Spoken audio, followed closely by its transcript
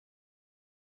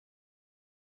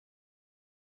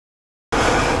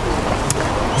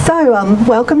So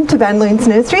welcome to Van Loon's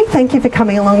Nursery. Thank you for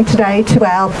coming along today to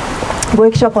our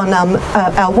workshop on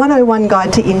our 101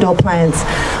 Guide to Indoor Plants.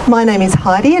 My name is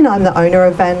Heidi and I'm the owner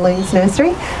of Van Loon's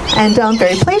Nursery, and I'm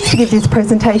very pleased to give this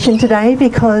presentation today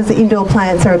because indoor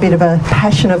plants are a bit of a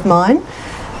passion of mine.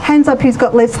 Hands up who's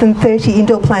got less than 30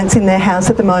 indoor plants in their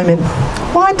house at the moment.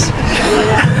 What?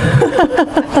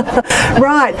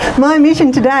 Right, my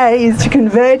mission today is to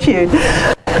convert you.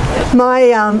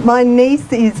 My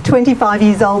niece is 25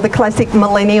 years old, the classic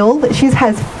millennial. She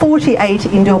has 48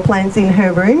 indoor plants in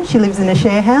her room. She lives in a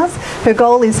share house. Her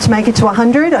goal is to make it to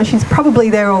 100. She's probably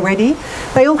there already.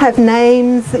 They all have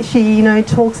names. She,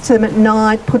 talks to them at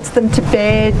night, puts them to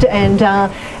bed,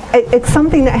 and it's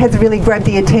something that has really grabbed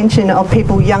the attention of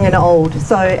people young and old.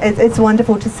 So it's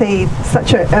wonderful to see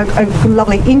such a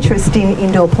lovely interest in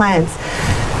indoor plants.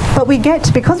 But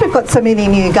because we've got so many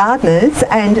new gardeners,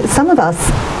 and some of us,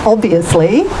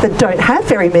 obviously, that don't have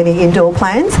very many indoor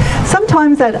plants,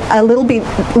 sometimes are a little bit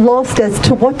lost as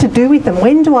to what to do with them.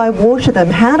 When do I water them?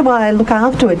 How do I look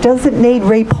after it? Does it need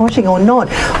repotting or not?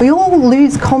 We all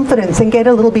lose confidence and get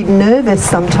a little bit nervous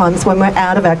sometimes when we're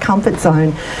out of our comfort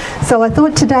zone. So I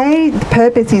thought today the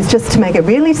purpose is just to make it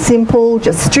really simple,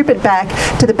 just strip it back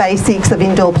to the basics of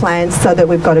indoor plants so that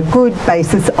we've got a good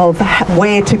basis of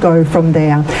where to go from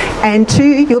there. And two,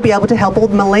 you'll be able to help all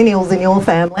the millennials in your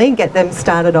family get them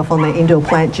started off on their indoor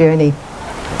plant journey.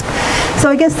 So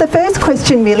I guess the first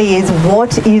question really is,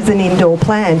 what is an indoor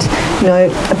plant?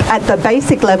 At the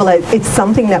basic level, it's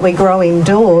something that we grow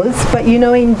indoors, but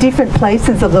in different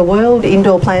places of the world,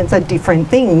 indoor plants are different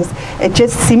things. It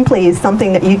just simply is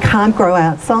something that you can't grow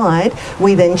outside.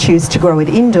 We then choose to grow it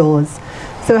indoors.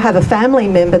 So I have a family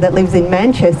member that lives in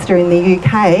Manchester in the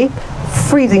UK. It's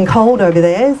freezing cold over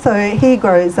there, so he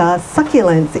grows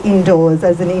succulents indoors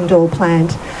as an indoor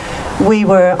plant. We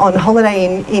were on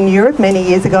holiday in Europe many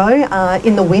years ago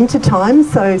in the winter time,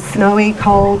 so snowy,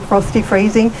 cold, frosty,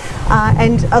 freezing,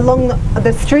 and along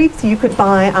the streets you could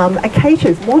buy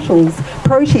acacias, wattles,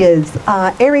 proteas,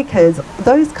 ericas,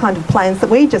 those kind of plants that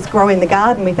we just grow in the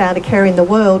garden without a care in the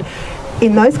world.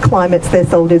 In those climates they're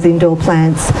sold as indoor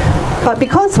plants. But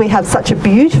because we have such a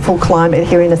beautiful climate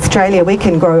here in Australia, we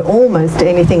can grow almost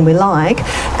anything we like.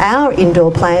 Our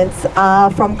indoor plants are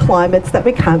from climates that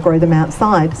we can't grow them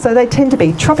outside. So they tend to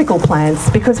be tropical plants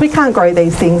because we can't grow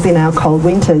these things in our cold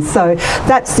winters. So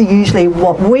that's usually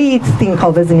what we think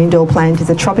of as an indoor plant, is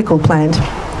a tropical plant.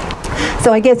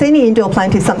 So I guess any indoor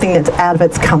plant is something that's out of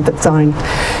its comfort zone.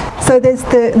 So there's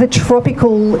the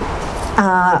tropical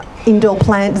indoor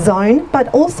plant zone, but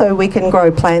also we can grow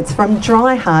plants from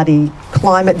dry hardy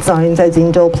climate zones as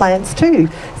indoor plants too.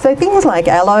 So things like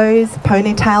aloes,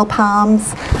 ponytail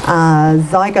palms,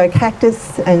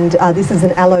 zygocactus, and this is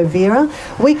an aloe vera.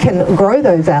 We can grow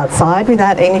those outside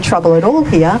without any trouble at all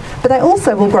here, but they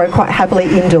also will grow quite happily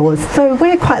indoors. So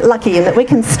we're quite lucky in that we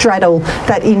can straddle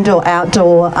that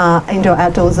indoor-outdoor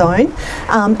zone,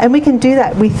 and we can do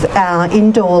that with our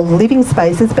indoor living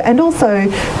spaces, and also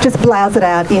just blouse it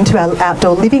out into our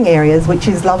outdoor living areas, which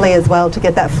is lovely as well to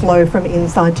get that flow from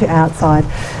inside to outside.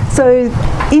 So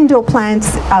indoor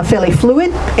plants are fairly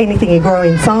fluid. Anything you grow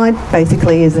inside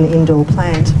basically is an indoor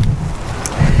plant.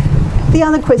 The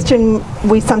other question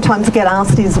we sometimes get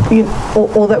asked is,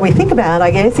 or that we think about,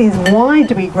 I guess, is why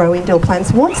do we grow indoor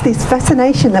plants? What's this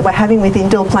fascination that we're having with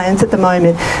indoor plants at the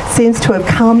moment? Seems to have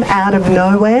come out of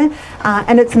nowhere,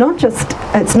 and it's not just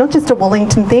a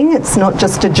Wellington thing. It's not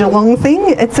just a Geelong thing.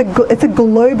 It's a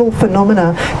global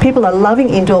phenomena. People are loving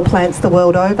indoor plants the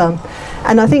world over.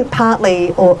 And I think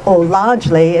partly or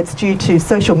largely it's due to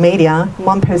social media.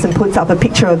 One person puts up a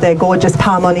picture of their gorgeous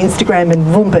palm on Instagram and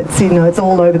boom, it's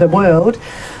all over the world.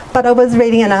 But I was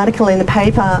reading an article in the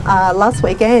paper last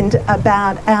weekend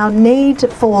about our need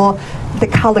for the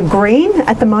colour green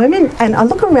at the moment, and I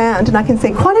look around and I can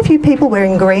see quite a few people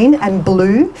wearing green and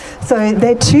blue. So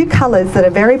they're two colours that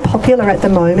are very popular at the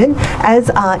moment, as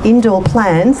are indoor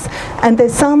plants, and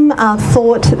there's some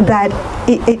thought that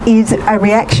it is a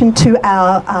reaction to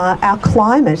our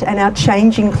climate and our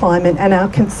changing climate and our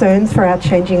concerns for our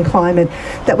changing climate,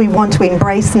 that we want to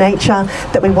embrace nature,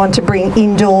 that we want to bring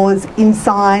indoors,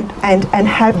 inside, and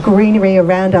have greenery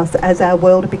around us as our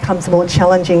world becomes more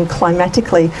challenging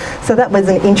climatically. So that was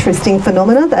an interesting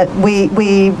phenomena, that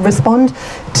we respond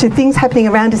to things happening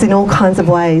around us in all kinds of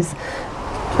ways.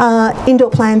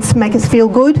 Indoor plants make us feel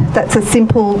good. That's a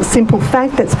simple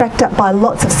fact that's backed up by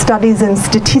lots of studies and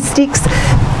statistics.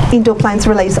 Indoor plants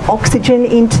release oxygen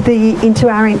into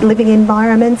our living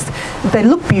environments. They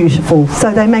look beautiful,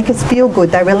 so they make us feel good.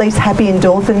 They release happy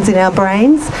endorphins in our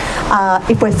brains.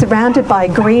 If we're surrounded by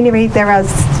greenery, there are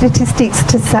statistics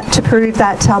to prove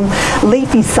that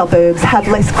leafy suburbs have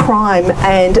less crime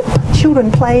and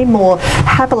children play more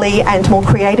happily and more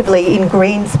creatively in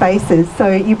green spaces.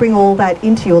 So you bring all that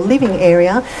into your living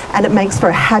area and it makes for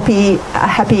a happy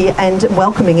and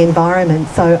welcoming environment.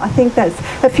 So I think that's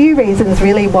a few reasons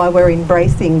really why we're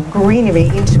embracing greenery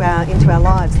into our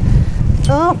lives.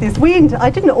 Oh, this wind. I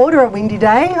didn't order a windy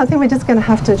day. I think we're just going to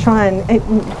have to try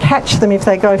and catch them if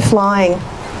they go flying.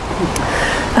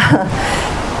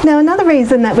 Now, another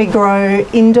reason that we grow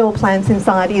indoor plants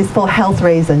inside is for health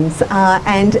reasons.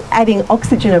 And adding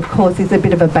oxygen, of course, is a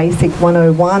bit of a basic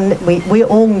 101. We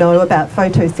all know about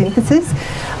photosynthesis.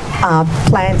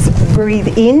 Plants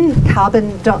breathe in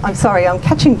carbon...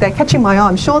 they're catching my eye.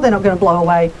 I'm sure they're not going to blow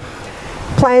away.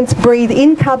 Plants breathe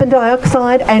in carbon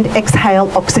dioxide and exhale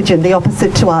oxygen, the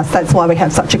opposite to us. That's why we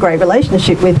have such a great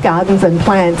relationship with gardens and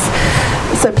plants.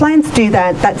 So plants do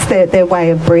that, that's their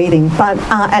way of breathing. But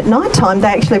at night time, they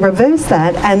actually reverse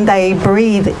that and they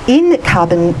breathe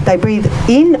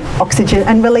in oxygen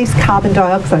and release carbon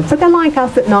dioxide. So they're like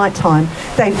us at night time.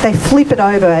 They flip it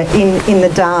over in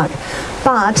the dark.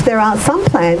 But there are some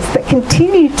plants that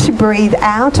continue to breathe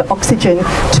out oxygen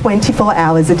 24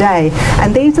 hours a day.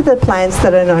 And these are the plants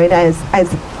that are known as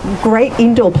great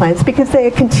indoor plants because they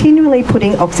are continually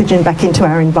putting oxygen back into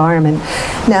our environment.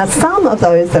 Now, some of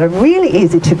those that are really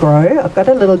easy to grow, I've got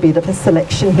a little bit of a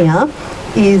selection here,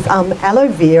 is aloe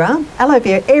vera. Aloe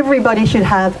vera, everybody should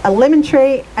have a lemon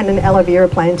tree and an aloe vera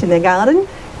plant in their garden.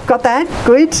 Got that?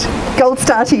 Good. Gold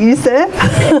star to you, sir.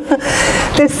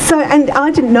 And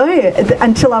I didn't know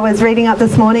until I was reading up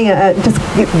this morning, just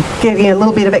getting a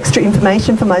little bit of extra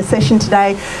information for my session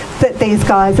today, that these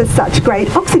guys are such great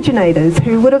oxygenators.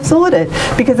 Who would have thought it?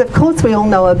 Because of course we all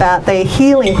know about their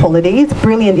healing qualities.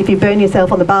 Brilliant if you burn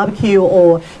yourself on the barbecue,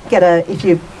 or if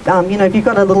you've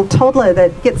got a little toddler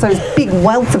that gets those big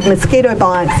welts of mosquito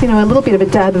bites, a little bit of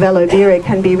a dab of aloe vera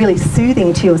can be really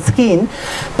soothing to your skin.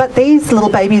 But these little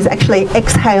babies actually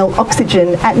exhale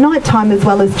oxygen at night time as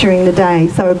well as during the day.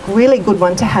 So a really good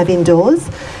one to have indoors,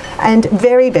 and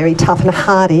very, very tough and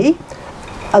hardy,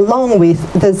 along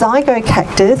with the zygo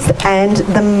cactus and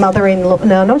the mother-in-law.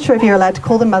 Now, I'm not sure if you're allowed to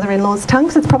call them mother-in-law's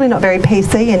tongues. It's probably not very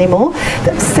PC anymore.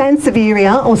 The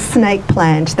Sansevieria, or snake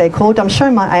plant, they're called. I'm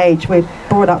showing my age. We're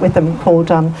brought up with them called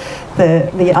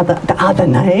the other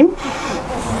name.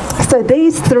 So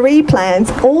these three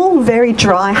plants, all very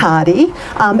dry hardy,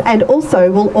 and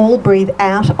also will all breathe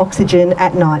out oxygen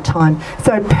at night time.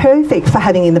 So perfect for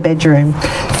having in the bedroom.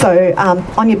 So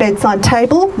on your bedside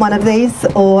table, one of these,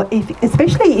 or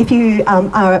especially if you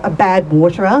are a bad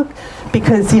waterer,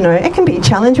 because it can be a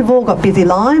challenge. We've all got busy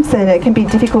lives and it can be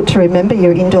difficult to remember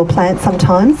your indoor plants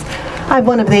sometimes. I have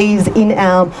one of these in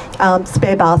our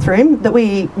spare bathroom that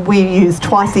we use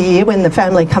twice a year when the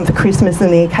family come for Christmas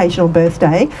and the occasional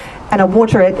birthday, and I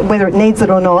water it, whether it needs it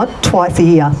or not, twice a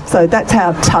year. So that's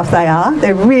how tough they are.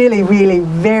 They're really, really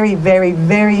very, very,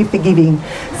 very forgiving.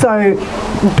 So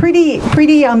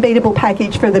pretty unbeatable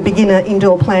package for the beginner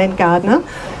indoor plant gardener.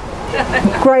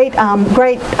 Great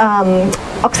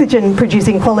oxygen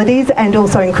producing qualities, and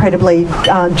also incredibly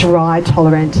dry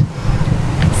tolerant.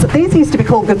 So these used to be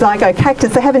called Zygo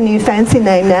cactus. They have a new fancy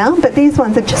name now, but these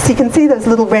ones are just, you can see those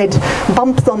little red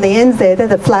bumps on the ends there. They're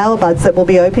the flower buds that will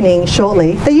be opening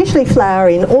shortly. They usually flower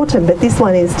in autumn, but this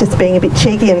one is just being a bit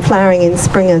cheeky and flowering in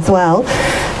spring as well.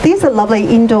 These are lovely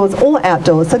indoors or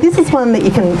outdoors. So this is one that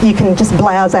you can just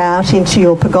blouse out into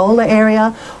your pergola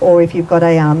area, or if you've got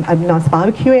a nice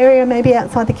barbecue area maybe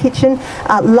outside the kitchen.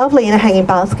 Lovely in a hanging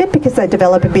basket because they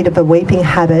develop a bit of a weeping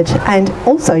habit, and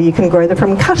also you can grow them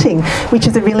from cutting, which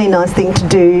is a really nice thing to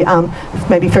do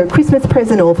maybe for a Christmas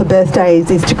present or for birthdays,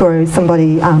 is to grow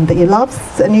somebody that you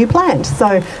love a new plant.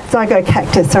 So Zygo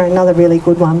cactus are another really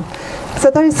good one. So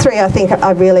those three I think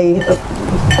are really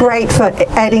great for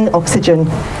adding oxygen.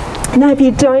 Now, if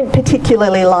you don't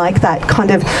particularly like that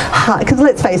kind of hard, because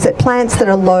let's face it, plants that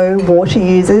are low water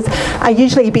users are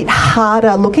usually a bit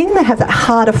harder looking. They have that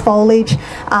harder foliage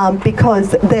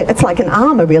because it's like an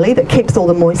armour really that keeps all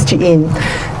the moisture in.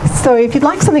 So if you'd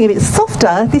like something a bit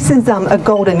softer, this is a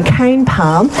golden cane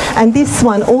palm, and this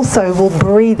one also will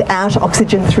breathe out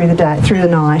oxygen through the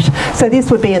night. So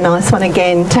this would be a nice one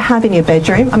again to have in your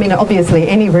bedroom. I mean, obviously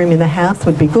any room in the house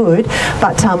would be good,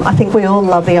 but I think we all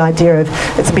love the idea of,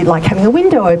 it's a bit like like having a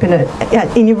window open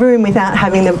in your room without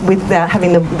having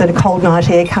the cold night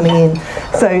air coming in.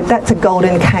 So that's a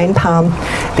golden cane palm.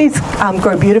 These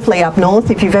grow beautifully up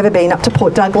north. If you've ever been up to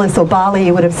Port Douglas or Bali,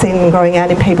 you would have seen them growing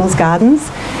out in people's gardens.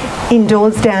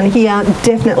 Indoors down here,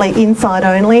 definitely inside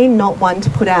only, not one to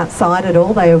put outside at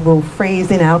all. They will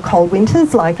freeze in our cold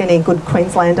winters like any good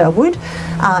Queenslander would,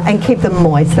 and keep them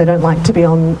moist. They don't like to be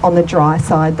on the dry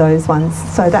side, those ones.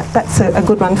 So that's a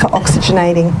good one for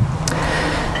oxygenating.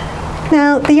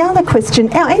 Now, the other question,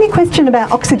 any question about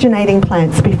oxygenating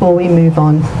plants before we move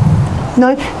on?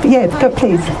 No? Yeah, go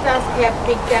please. Just ask how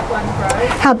big that one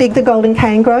grows. How big the golden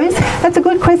cane grows? That's a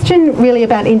good question really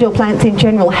about indoor plants in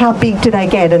general. How big do they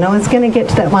get? And I was going to get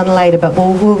to that one later, but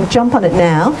we'll jump on it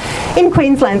now. In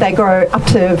Queensland they grow up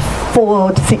to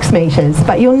 4 to 6 metres,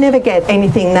 but you'll never get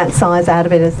anything that size out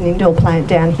of it as an indoor plant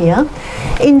down here.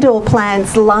 Indoor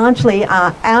plants largely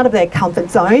are out of their comfort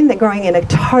zone. They're growing in a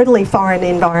totally foreign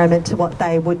environment to what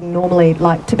they would normally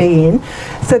like to be in.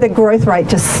 So the growth rate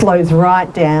just slows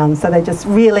right down. So they just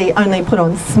really only put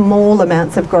on small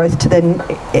amounts of growth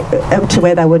to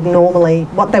where they would normally,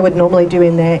 what they would normally do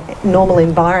in their normal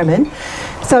environment.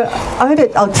 So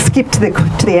I'll skip to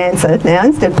the answer now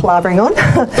instead of palavering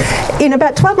on. In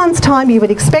about 12 months' time, you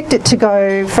would expect it to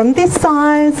go from this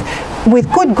size.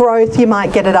 With good growth, you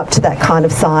might get it up to that kind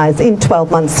of size in 12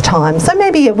 months' time. So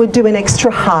maybe it would do an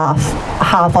extra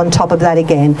half on top of that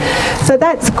again. So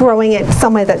that's growing it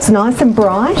somewhere that's nice and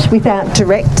bright without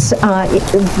direct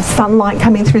sunlight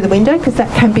coming through the window, because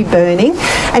that can be burning,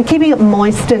 and keeping it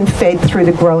moist and fed through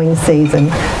the growing season.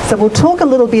 So we'll talk a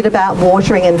little bit about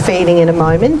watering and feeding in a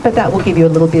moment, but that will give you a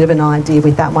little bit of an idea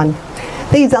with that one.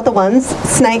 These other ones,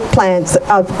 snake plants,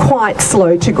 are quite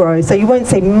slow to grow, so you won't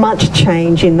see much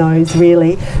change in those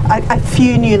really. A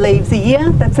few new leaves a year,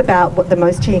 that's about what the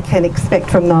most you can expect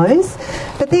from those.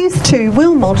 But these two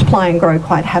will multiply and grow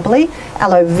quite happily.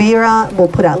 Aloe vera will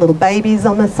put out little babies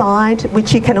on the side,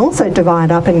 which you can also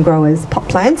divide up and grow as pot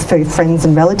plants for friends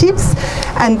and relatives.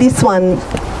 And this one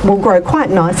will grow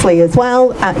quite nicely as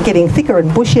well, getting thicker and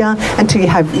bushier until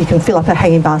you can fill up a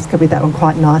hanging basket with that one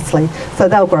quite nicely. So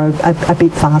they'll grow a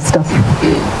bit faster.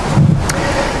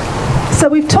 So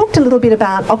we've talked a little bit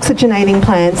about oxygenating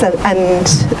plants,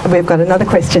 and we've got another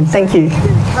question. Thank you.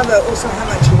 Cover also how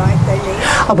much light they need.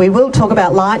 Oh, we will talk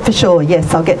about light for sure.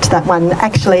 Yes, I'll get to that one.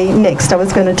 Actually, next I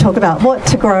was going to talk about what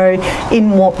to grow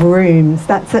in what rooms.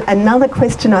 That's another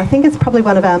question. I think it's probably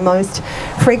one of our most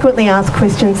frequently asked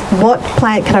questions. What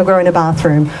plant can I grow in a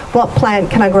bathroom? What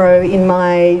plant can I grow in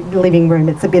my living room?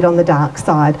 It's a bit on the dark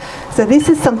side. So this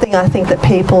is something I think that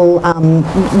people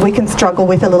we can struggle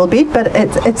with a little bit, but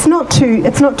it's not too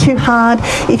hard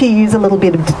if you use a little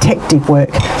bit of detective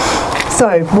work.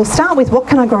 So we'll start with what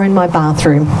can I grow in my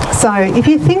bathroom. So if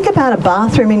you think about a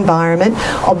bathroom environment,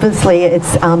 obviously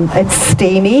it's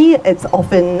steamy, it's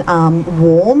often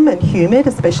warm and humid,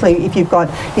 especially if you've got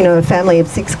a family of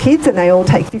 6 kids and they all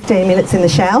take 15 minutes in the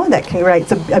shower. That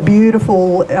creates a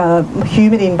beautiful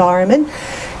humid environment.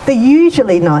 They're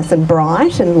usually nice and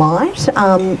bright and light,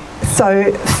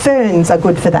 so ferns are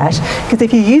good for that, because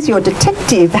if you use your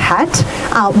detective hat,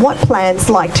 what plants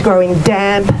like to grow in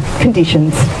damp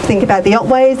conditions? Think about the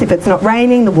Otways. If it's not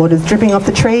raining, the water's dripping off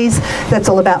the trees, that's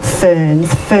all about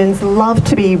ferns. Ferns love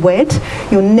to be wet.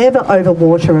 You'll never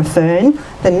overwater a fern.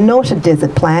 They're not a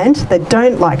desert plant. They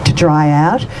don't like to dry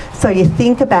out. So you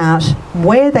think about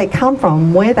where they come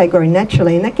from, where they grow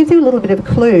naturally, and that gives you a little bit of a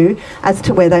clue as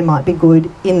to where they might be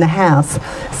good in the house.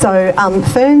 So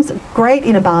ferns, great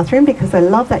in a bathroom because they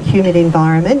love that humid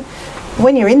environment.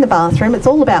 When you're in the bathroom, it's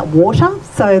all about water,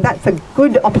 so that's a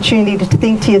good opportunity to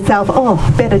think to yourself, oh,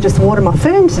 better just water my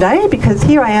fern today because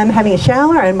here I am having a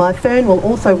shower and my fern will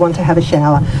also want to have a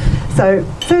shower. So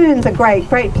ferns are great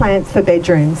plants for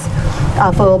bedrooms,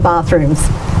 for bathrooms.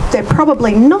 They're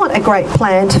probably not a great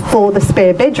plant for the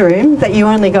spare bedroom that you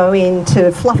only go in to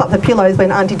fluff up the pillows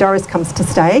when Auntie Doris comes to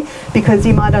stay, because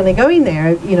you might only go in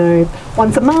there,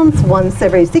 once a month, once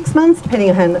every 6 months,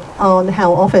 depending on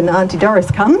how often Auntie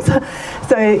Doris comes.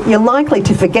 So you're likely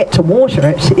to forget to water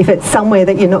it if it's somewhere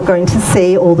that you're not going to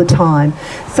see all the time.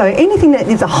 So anything that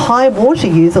is a high water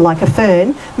user like a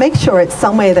fern, make sure it's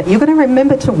somewhere that you're going to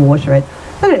remember to water it.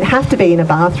 They don't have to be in a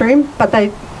bathroom, but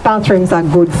bathrooms are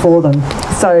good for them.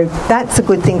 So that's a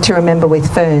good thing to remember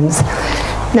with ferns.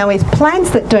 Now with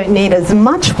plants that don't need as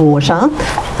much water,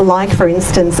 like for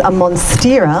instance a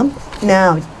monstera,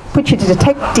 now put your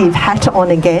detective hat on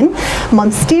again.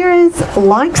 Monsteras,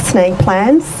 like snake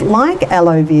plants, like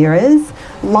aloe veras,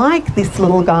 like this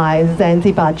little guy,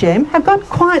 Zanzibar gem, have got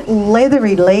quite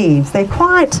leathery leaves. They're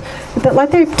tough.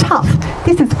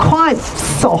 This is quite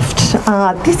soft.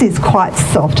 This is quite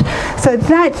soft. So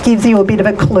that gives you a bit of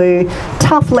a clue.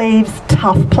 Tough leaves,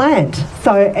 tough plant.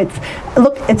 So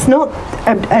it's not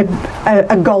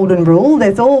a golden rule.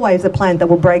 There's always a plant that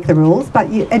will break the rules, but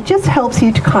it just helps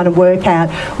you to kind of work out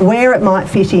where it might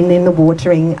fit in the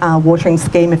watering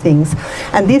scheme of things.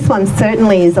 And this one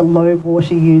certainly is a low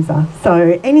water user.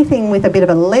 So anything with a bit of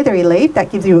a leathery leaf,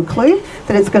 that gives you a clue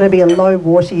that it's going to be a low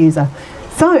water user.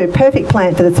 So, perfect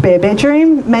plant for the spare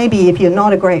bedroom. Maybe if you're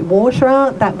not a great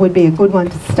waterer, that would be a good one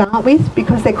to start with,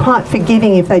 because they're quite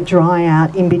forgiving if they dry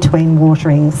out in between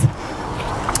waterings.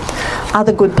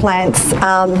 Other good plants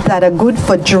that are good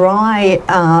for dry,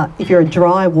 if you're a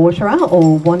dry waterer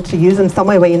or want to use them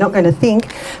somewhere where you're not going to think,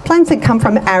 plants that come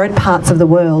from arid parts of the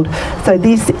world. So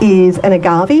this is an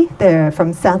agave. They're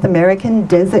from South American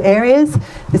desert areas.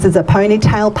 This is a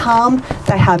ponytail palm.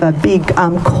 They have a big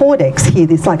cortex here.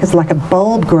 It's like a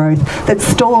bulb growth that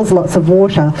stores lots of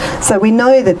water. So we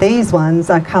know that these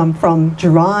ones come from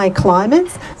dry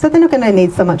climates, so they're not going to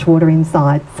need so much water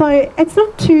inside. So it's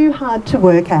not too hard to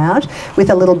work out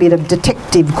with a little bit of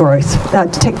detective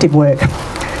work.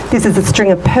 This is a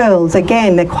string of pearls.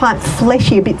 Again, they're quite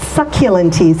fleshy, a bit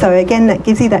succulenty. So again, that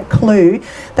gives you that clue.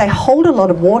 They hold a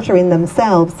lot of water in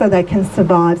themselves, so they can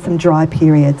survive some dry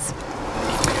periods.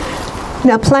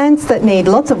 Now, plants that need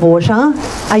lots of water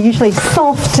are usually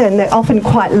soft, and they're often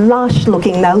quite lush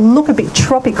looking. They'll look a bit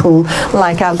tropical,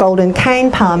 like our golden cane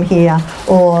palm here,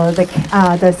 or the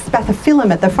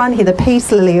spathiphyllum at the front here, the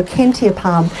peace lily or Kentia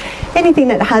palm. Anything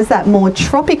that has that more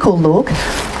tropical look,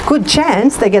 good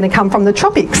chance they're going to come from the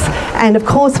tropics. And of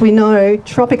course, we know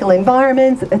tropical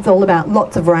environments, it's all about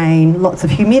lots of rain, lots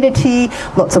of humidity,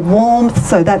 lots of warmth,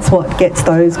 so that's what gets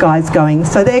those guys going.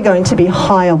 So they're going to be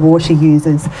higher water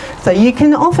users. So you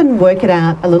can often work it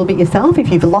out a little bit yourself if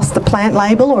you've lost the plant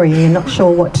label or you're not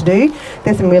sure what to do.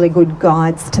 There's some really good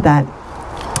guides to that.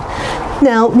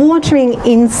 Now, watering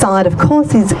inside, of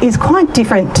course, is quite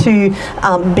different to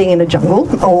being in a jungle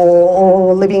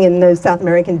or living in the South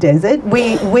American desert.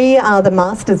 We are the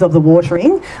masters of the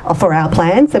watering for our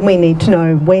plants, and we need to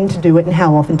know when to do it and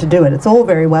how often to do it. It's all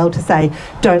very well to say,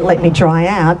 don't let me dry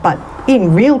out, but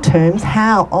in real terms,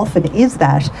 how often is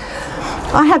that?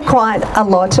 I have quite a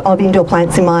lot of indoor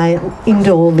plants in my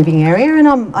indoor living area,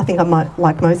 and I think I might,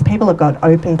 like most people, I've got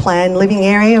open plan living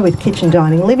area with kitchen,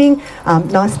 dining, living,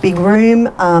 nice big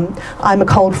room. I'm a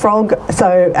cold frog,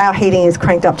 so our heating is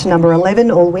cranked up to number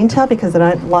 11 all winter because I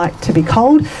don't like to be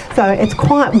cold, so it's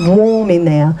quite warm in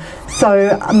there.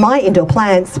 So my indoor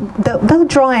plants, they'll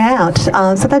dry out,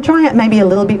 so they dry out maybe a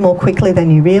little bit more quickly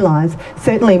than you realise,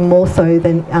 certainly more so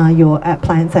than your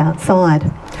plants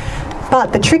outside.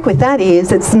 But the trick with that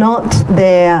is it's not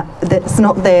their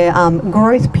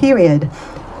growth period.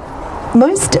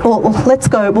 We'll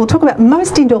talk about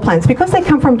most indoor plants, because they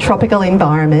come from tropical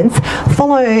environments,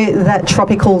 follow that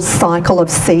tropical cycle of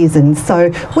seasons. So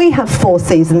we have 4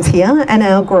 seasons here, and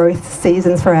our growth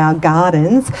seasons for our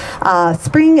gardens are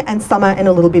spring and summer and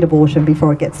a little bit of autumn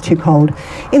before it gets too cold.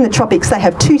 In the tropics, they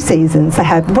have 2 seasons. They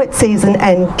have wet season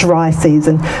and dry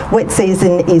season. Wet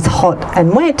season is hot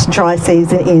and wet, dry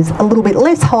season is a little bit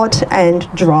less hot and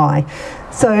dry.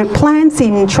 So plants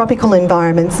in tropical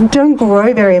environments don't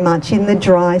grow very much in the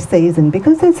dry season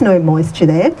because there's no moisture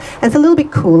there. It's a little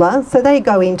bit cooler, so they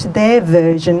go into their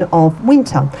version of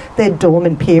winter, their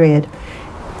dormant period.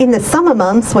 In the summer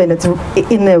months, when it's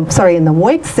in the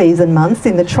wet season months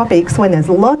in the tropics, when there's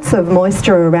lots of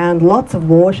moisture around, lots of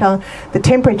water, the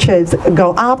temperatures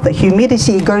go up, the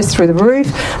humidity goes through the roof.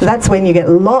 That's when you get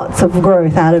lots of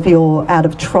growth out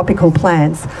of tropical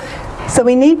plants. So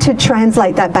we need to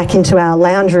translate that back into our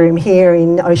lounge room here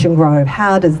in Ocean Grove.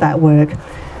 How does that work?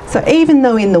 So even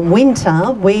though in the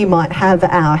winter we might have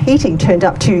our heating turned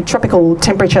up to tropical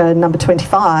temperature number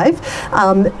 25,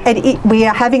 we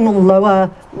are having lower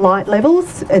light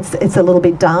levels, it's a little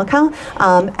bit darker,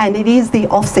 and it is the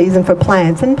off-season for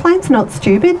plants. And plants are not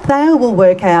stupid, they will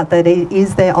work out that it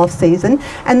is their off-season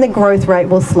and the growth rate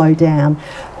will slow down.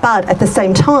 But at the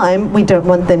same time, we don't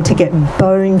want them to get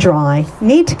bone dry.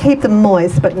 Need to keep them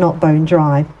moist, but not bone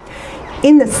dry.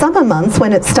 In the summer months,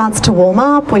 when it starts to warm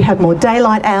up, we have more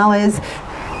daylight hours.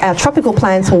 Our tropical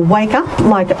plants will wake up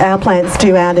like our plants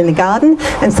do out in the garden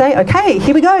and say, okay,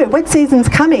 here we go, wet season's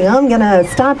coming, I'm going to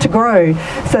start to grow.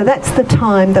 So that's the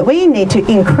time that we need to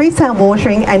increase our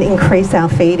watering and increase our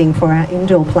feeding for our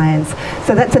indoor plants.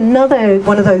 So that's another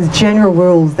one of those general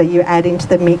rules that you add into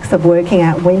the mix of working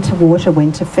out when to water,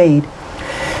 when to feed.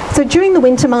 So during the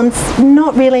winter months,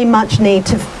 not really much need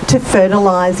to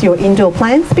fertilise your indoor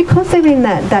plants because they're in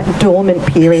that dormant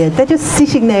period. They're just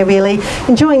sitting there really,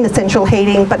 enjoying the central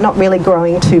heating but not really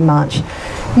growing too much.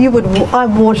 I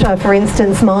water, for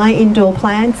instance, my indoor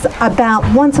plants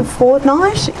about once a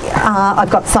fortnight. I've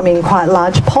got some in quite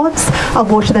large pots. I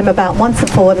water them about once a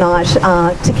fortnight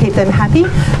to keep them happy.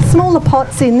 Smaller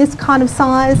pots in this kind of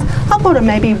size, I water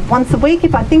maybe once a week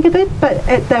if I think of it, but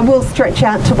they will stretch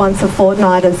out to once a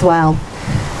fortnight as well.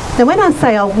 Now when I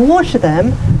say I water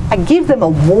them, I give them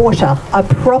a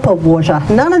proper water.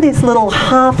 None of this little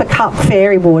half a cup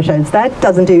fairy waters. That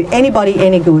doesn't do anybody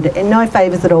any good and no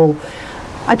favours at all.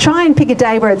 I try and pick a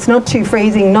day where it's not too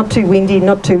freezing, not too windy,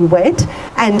 not too wet,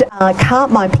 and cart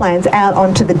my plants out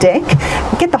onto the deck,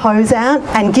 get the hose out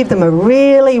and give them a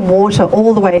really water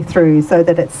all the way through so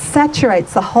that it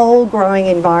saturates the whole growing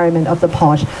environment of the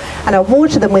pot. And I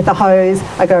water them with the hose,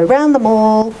 I go around them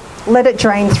all, let it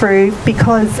drain through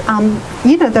because,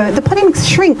 you know, the potting mix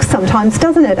shrinks sometimes,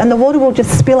 doesn't it? And the water will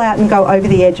just spill out and go over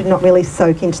the edge and not really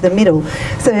soak into the middle.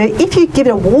 So if you give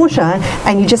it a water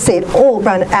and you just see it all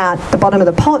run out the bottom of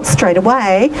the pot straight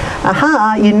away,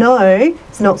 you know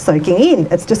it's not soaking in.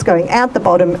 It's just going out the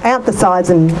bottom, out the sides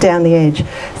and down the edge.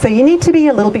 So you need to be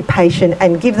a little bit patient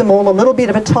and give them all a little bit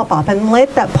of a top up and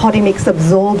let that potting mix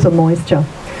absorb the moisture.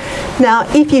 Now,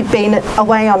 if you've been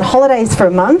away on holidays for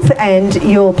a month and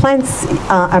your plants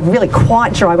are really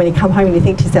quite dry when you come home and you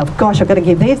think to yourself, gosh, I've got to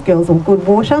give these girls all good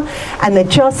water, and they're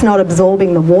just not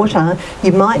absorbing the water,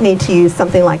 you might need to use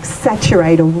something like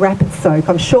Saturate or Rapid Soak.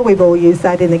 I'm sure we've all used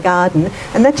that in the garden,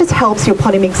 and that just helps your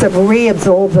potting mix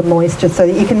reabsorb the moisture so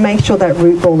that you can make sure that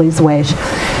root ball is wet.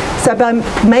 So by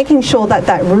making sure that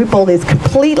that root ball is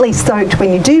completely soaked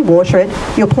when you do water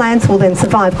it, your plants will then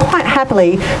survive quite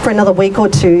happily for another week or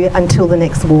two until the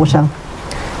next water.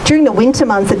 During the winter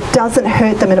months, it doesn't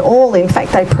hurt them at all. In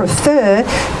fact, they prefer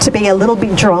to be a little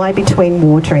bit dry between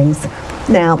waterings.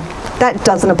 Now, that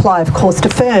doesn't apply, of course, to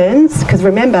ferns, because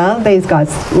remember, these guys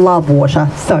love water.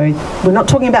 So we're not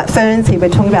talking about ferns here, we're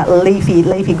talking about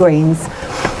leafy greens.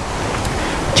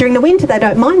 During the winter, they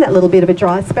don't mind that little bit of a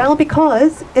dry spell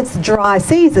because it's dry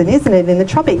season, isn't it, in the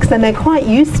tropics, and they're quite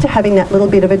used to having that little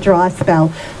bit of a dry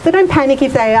spell. So don't panic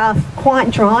if they are quite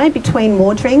dry between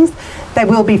waterings. They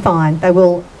will be fine. They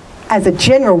will, as a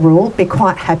general rule, be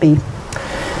quite happy.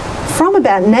 From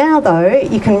about now, though,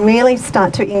 you can really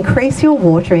start to increase your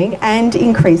watering and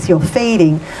increase your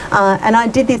feeding. And I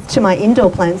did this to my indoor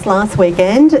plants last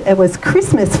weekend. It was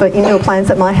Christmas for indoor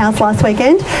plants at my house last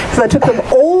weekend. So I took them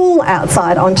all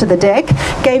outside onto the deck,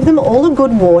 gave them all a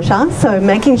good water, so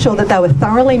making sure that they were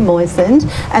thoroughly moistened.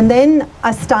 And then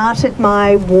I started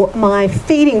my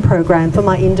feeding program for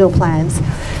my indoor plants.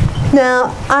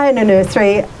 Now, I own a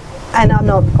nursery, and I'm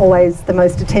not always the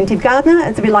most attentive gardener.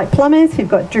 It's a bit like plumbers who've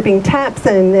got dripping taps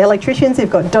and electricians who've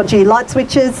got dodgy light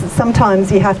switches. Sometimes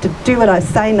you have to do what I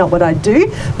say, not what I do.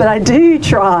 But I do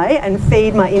try and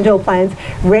feed my indoor plants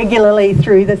regularly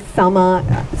through the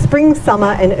spring,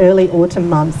 summer and early autumn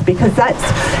months, because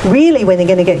that's really when they're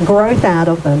going to get growth out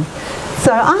of them.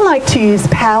 So I like to use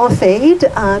Power Feed.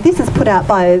 This is put out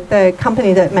by the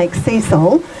company that makes sea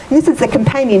salt. And this is the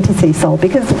companion to sea salt,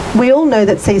 because we all know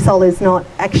that sea salt is not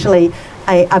actually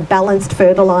a balanced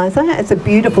fertiliser. It's a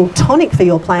beautiful tonic for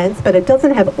your plants, but it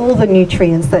doesn't have all the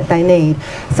nutrients that they need.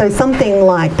 So something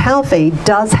like Power Feed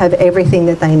does have everything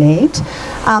that they need.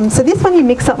 So this one you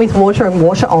mix up with water and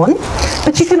water on.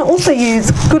 But you can also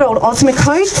use good old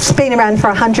Osmocote. It's been around for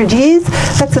 100 years.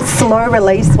 That's a slow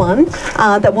release one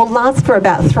that will last for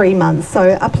about 3 months.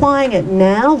 So applying it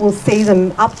now will see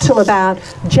them up till about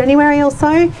January or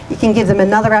so. You can give them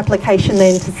another application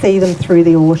then to see them through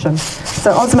the autumn.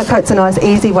 So Osmocote's a nice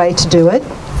easy way to do it.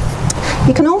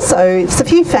 You can also, there's a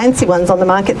few fancy ones on the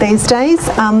market these days.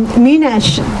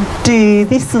 Munash do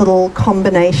this little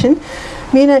combination.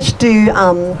 Munash do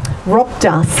rock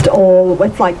dust, or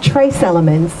it's like trace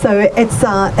elements. So it's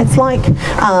like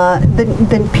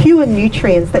the pure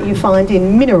nutrients that you find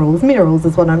in minerals. Minerals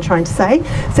is what I'm trying to say.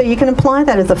 So you can apply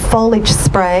that as a foliage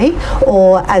spray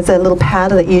or as a little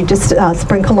powder that you just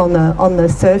sprinkle on the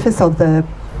surface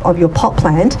of your pot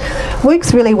plant.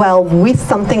 Works really well with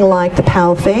something like the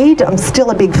Power Feed. I'm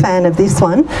still a big fan of this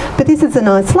one, but this is a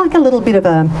nice, like a little bit of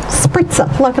a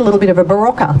spritzer, like a little bit of a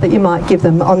barocca that you might give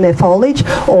them on their foliage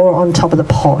or on top of the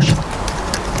pot.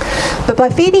 But by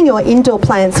feeding your indoor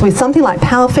plants with something like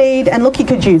Power Feed, and look, you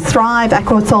could use Thrive,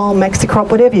 Aquasol, Maxicrop,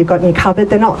 whatever you've got in your cupboard,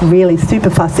 they're not really super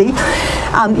fussy.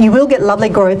 You will get lovely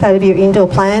growth out of your indoor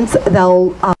plants.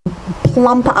 They'll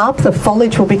plump up, the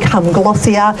foliage will become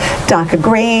glossier, darker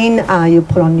green, you'll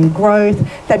put on new growth.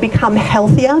 They become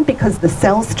healthier because the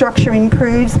cell structure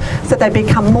improves, so they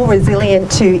become more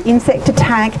resilient to insect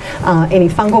attack, any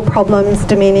fungal problems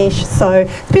diminish. So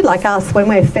it's a bit like us, when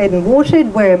we're fed and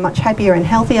watered, we're much happier and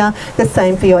healthier. The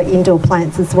same for your indoor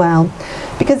plants as well.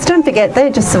 Because don't forget, they're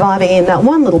just surviving in that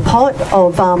one little pot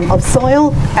of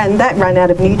soil, and that ran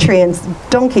out of nutrients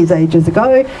donkey's ages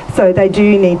ago, so they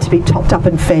do need to be topped up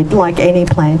and fed like any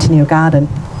plant in your garden.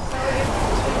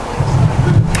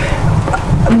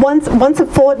 Once a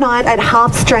fortnight at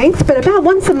half strength, but about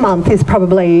once a month is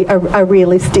probably a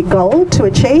realistic goal to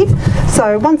achieve.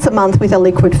 So once a month with a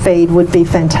liquid feed would be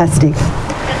fantastic.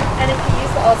 And if you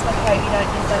use the Osmocote, you don't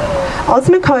use that at all?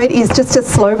 Osmocote is just a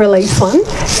slow release one,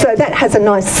 so that has a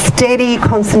nice steady,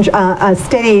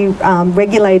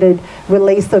 regulated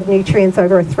release of nutrients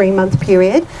over a 3-month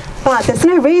period. But there's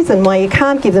no reason why you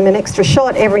can't give them an extra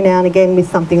shot every now and again with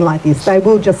something like this. They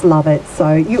will just love it.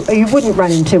 So you wouldn't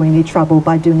run into any trouble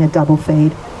by doing a double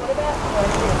feed.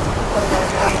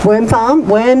 Worm farm,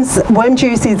 worm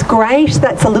juice is great.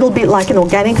 That's a little bit like an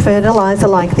organic fertiliser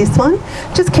like this one.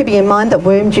 Just keeping in mind that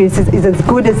worm juice is as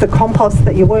good as the compost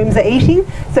that your worms are eating.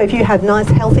 So if you have nice,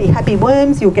 healthy, happy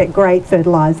worms, you'll get great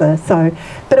fertiliser. So,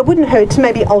 but it wouldn't hurt to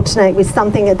maybe alternate with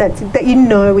something that you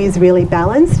know is really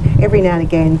balanced. Every now and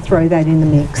again, throw that in the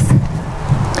mix.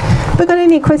 We've got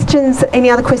any questions,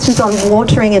 any other questions on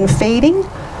watering and feeding?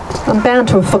 I'm bound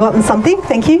to have forgotten something.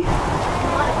 Thank you.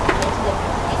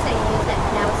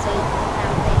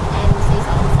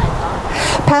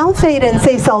 Pal feed and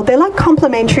sea salt, they're like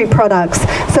complementary products.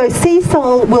 So sea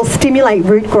salt will stimulate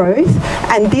root growth,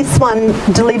 and this one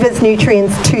delivers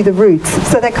nutrients to the roots.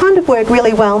 So they kind of work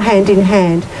really well hand in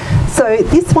hand. So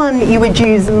this one you would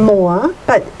use more,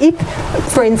 but if,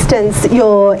 for instance,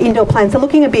 your indoor plants are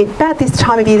looking a bit, about this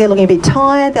time of year, they're looking a bit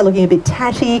tired, they're looking a bit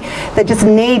tatty, they just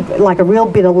need like a real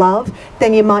bit of love,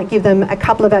 then you might give them a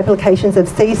couple of applications of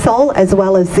sea salt as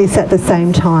well as this at the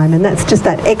same time, and that's just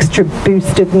that extra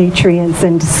boost of nutrients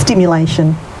and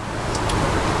stimulation.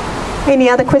 Any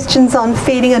other questions on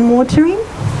feeding and watering?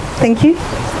 Thank you.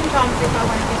 Sometimes if I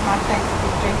want to give my plants a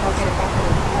good drink, I'll get a bucket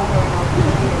of water and I'll put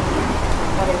it in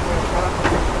whatever it's got,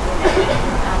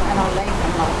 and I'll leave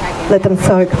them like maybe. Let them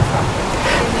soak.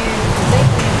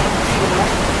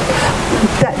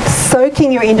 That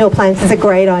soaking your indoor plants is a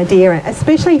great idea,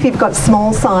 especially if you've got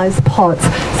small size pots.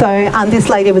 So this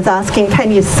lady was asking,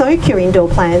 can you soak your indoor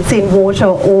plants in water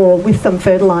or with some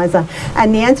fertiliser?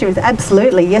 And the answer is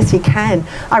absolutely, yes you can.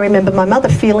 I remember my mother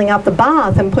filling up the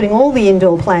bath and putting all the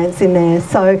indoor plants in there.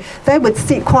 So they would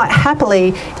sit quite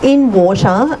happily in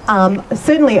water,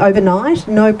 certainly overnight,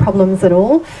 no problems at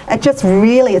all. It just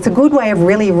really, it's a good way of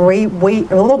really re-wetting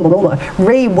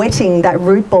that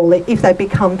root ball if they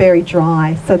become very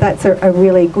dry. So that's a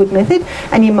really good method,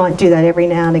 and you might do that every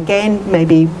now and again,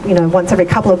 maybe once every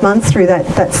couple of months through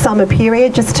that summer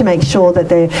period, just to make sure that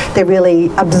they're really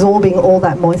absorbing all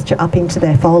that moisture up into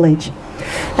their foliage.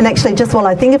 And actually, just while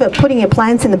I think of it, putting your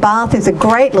plants in the bath is a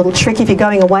great little trick if you're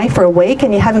going away for a week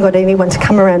and you haven't got anyone to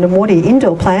come around and water your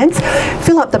indoor plants.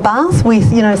 Fill up the bath with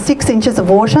 6 inches of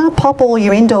water, pop all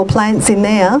your indoor plants in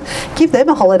there, give them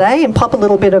a holiday and pop a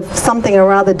little bit of something or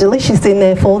rather delicious in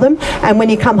there for them, and when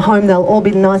you come home they'll all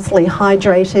be nicely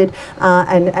hydrated,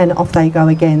 and off they go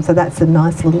again. So that's a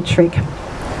nice little trick.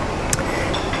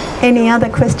 Any other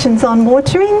questions on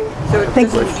watering? So the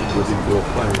question with indoor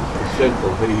plants, the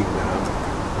central heating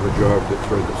majority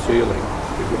through the ceiling.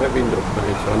 If you have indoor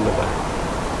plants under that,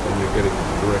 then you're getting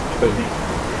direct heat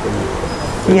from your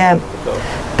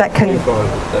that can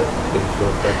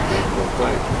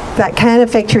that can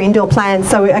affect your indoor plants.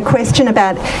 So a question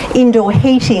about indoor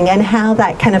heating and how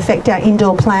that can affect our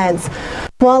indoor plants.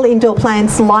 While indoor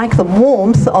plants like the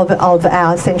warmth of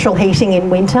our central heating in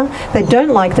winter, they don't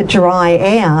like the dry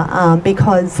air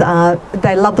because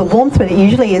they love the warmth, but it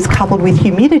usually is coupled with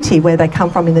humidity where they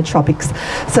come from in the tropics.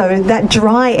 So that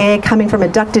dry air coming from a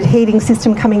ducted heating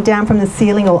system coming down from the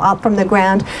ceiling or up from the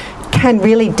ground can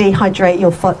really dehydrate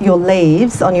your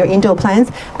leaves on your indoor plants,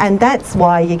 and that's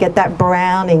why you get that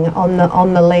browning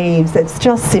on the leaves. It's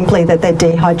just simply that they're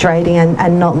dehydrating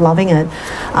and not loving it.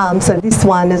 So this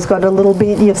one has got a little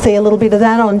bit, you'll see a little bit of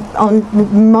that on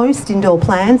most indoor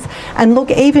plants. And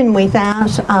look, even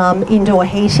without indoor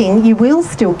heating, you will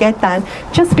still get that,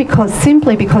 just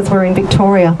simply because we're in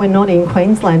Victoria. We're not in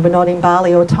Queensland, we're not in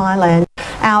Bali or Thailand.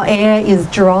 Our air is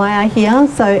drier here,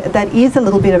 so that is a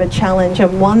little bit of a challenge,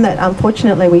 and one that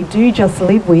unfortunately we do just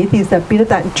live with, is that bit of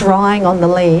that drying on the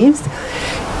leaves.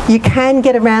 You can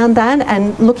get around that,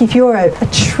 and look, if you're a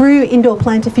true indoor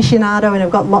plant aficionado and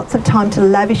have got lots of time to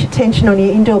lavish attention on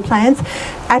your indoor plants,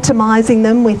 atomising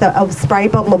them with a spray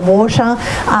bottle of water,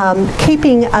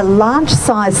 keeping a large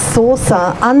size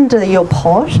saucer under your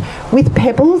pot with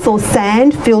pebbles or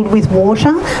sand filled with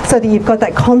water so that you've got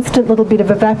that constant little bit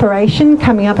of evaporation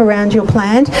coming up around your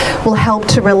plant will help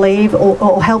to relieve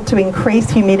or help to increase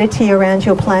humidity around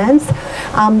your plants.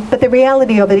 But the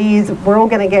reality of it is we're all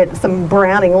going to get some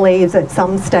browning leaves at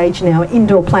some stage in our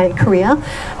indoor plant career.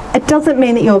 It doesn't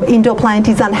mean that your indoor plant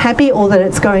is unhappy or that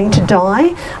it's going to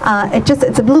die.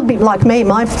 It's a little bit like me.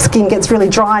 My skin gets really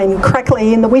dry and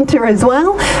crackly in the winter as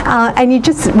well. And you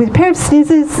just, with a pair of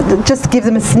scissors, just give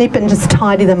them a snip and just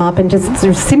tidy them up and just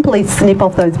sort of simply snip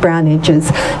off those brown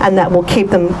edges, and that will keep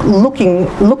them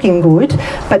looking good.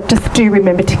 But just do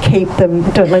remember to keep them,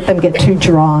 don't let them get too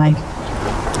dry.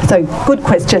 So, good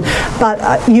question.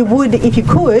 But you would, if you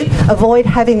could, avoid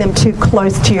having them too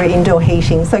close to your indoor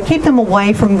heating. So keep them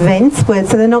away from vents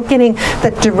so they're not getting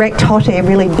that direct hot air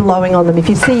really blowing on them. If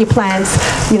you see your plants,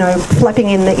 you know, flapping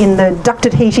in the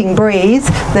ducted heating breeze,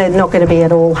 they're not going to be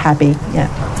at all happy. Yeah.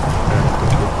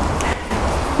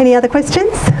 Any other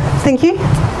questions? Thank you.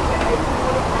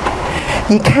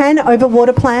 You can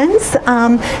overwater plants.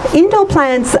 Indoor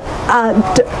plants,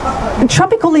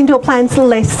 tropical indoor plants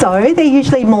less so. They're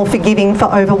usually more forgiving for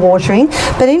overwatering,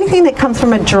 but anything that comes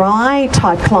from a dry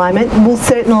type climate will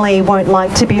certainly won't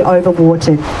like to be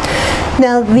overwatered.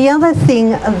 Now, the other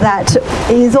thing that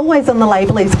is always on the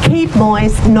label is keep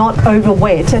moist, not over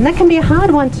wet. And that can be a hard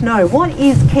one to know. What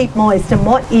is keep moist and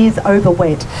what is over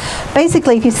wet?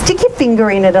 Basically, if you stick your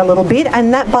finger in it a little bit,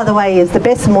 and that, by the way, is the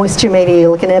best moisture meter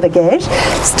you can ever get,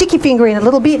 stick your finger in a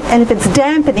little bit, and if it's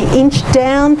damp and an inch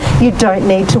down, you don't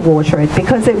need to water it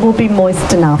because it will be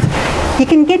moist enough. You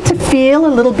can get to feel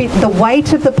a little bit the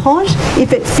weight of the pot.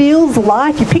 If it feels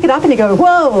light, you pick it up and you go,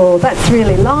 whoa, that's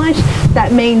really light.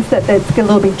 That means that it's a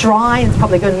little bit dry and it's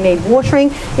probably going to need watering.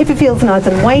 If it feels nice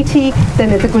and weighty, then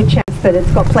there's a good chance that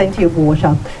it's got plenty of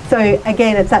water. So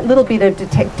again, it's that little bit of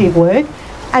detective work.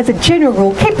 As a general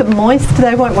rule, keep it moist.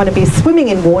 They won't want to be swimming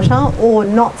in water or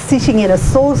not sitting in a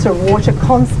source of water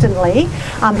constantly,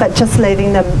 but just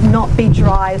letting them not be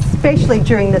dry, especially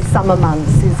during the summer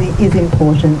months, is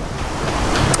important.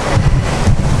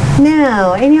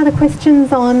 Now, any other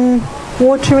questions on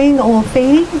watering or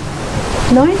feeding?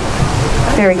 No?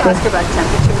 Very good. Ask about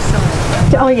temperature,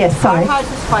 sorry. Oh yes, sorry. Our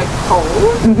house is quite cold,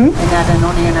 and that and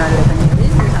only in our living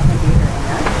areas, there's nothing here in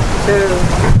that. So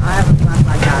I have a plant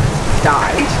like that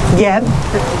died. Yeah.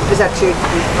 Is that too,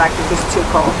 like it's too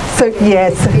cold? So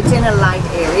yes. It's in a light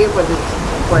area where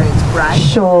it's bright.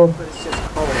 Sure. But it's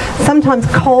just cold. Sometimes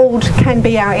cold can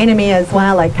be our enemy as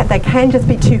well. They can just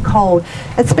be too cold,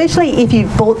 especially if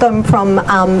you've bought them from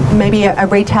maybe a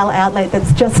retail outlet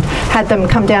that's just had them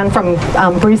come down from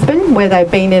Brisbane, where they've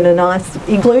been in a nice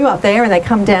igloo up there, and they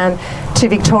come down to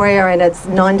Victoria and it's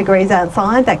 9 degrees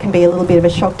outside. That can be a little bit of a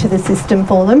shock to the system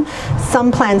for them.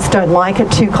 Some plants don't like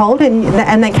it too cold,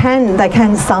 and they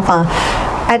can suffer.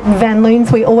 At Van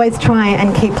Loon's, we always try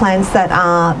and keep plants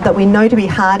that we know to be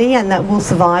hardy and that will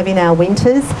survive in our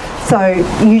winters. So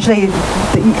usually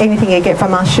anything you get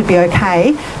from us should be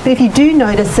okay. But if you do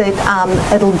notice it,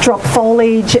 it'll drop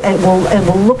foliage, it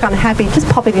will look unhappy, just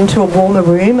pop it into a warmer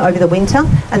room over the winter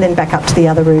and then back up to the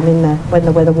other room when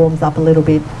the weather warms up a little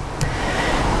bit.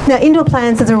 Now, indoor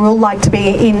plants as a rule like to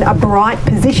be in a bright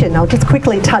position. I'll just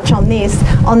quickly touch on this.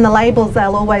 On the labels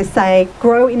they'll always say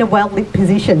grow in a well-lit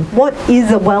position. What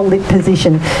is a well-lit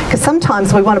position? Because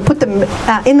sometimes we want to put them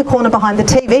in the corner behind the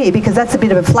TV because that's a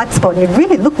bit of a flat spot and you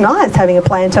really look nice having a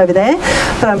plant over there.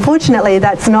 But unfortunately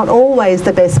that's not always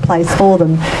the best place for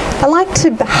them. They like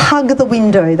to hug the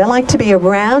window. They like to be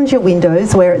around your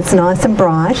windows where it's nice and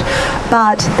bright,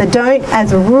 but they don't,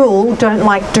 as a rule, don't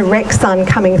like direct sun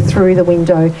coming through the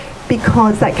window,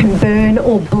 because that can burn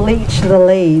or bleach the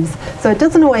leaves. So it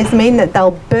doesn't always mean that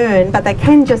they'll burn, but they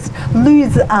can just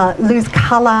lose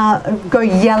colour, go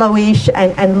yellowish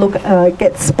and look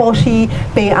get spotty,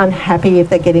 be unhappy if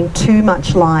they're getting too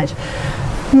much light.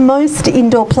 Most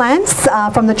indoor plants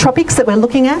from the tropics that we're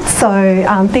looking at,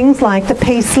 so things like the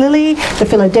peace lily, the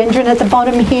philodendron at the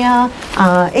bottom here,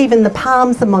 even the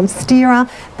palms, the monstera,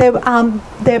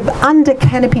 they're under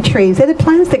canopy trees. They're the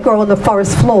plants that grow on the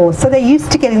forest floor, so they're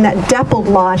used to getting that dappled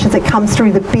light as it comes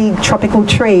through the big tropical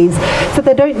trees. So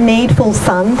they don't need full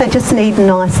sun, they just need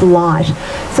nice light.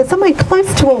 So somewhere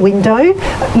close to a window,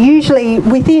 usually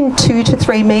within 2 to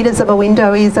 3 metres of a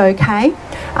window is okay.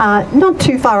 Not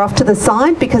too far off to the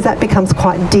side because that becomes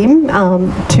quite dim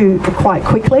quite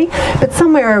quickly, but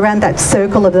somewhere around that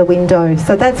circle of the window.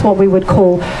 So that's what we would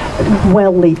call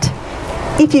well lit.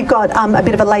 If you've got a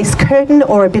bit of a lace curtain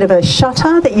or a bit of a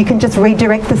shutter that you can just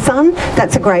redirect the sun,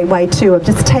 that's a great way too, of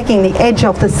just taking the edge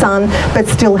off the sun but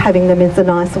still having them in a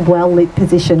nice well-lit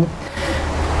position.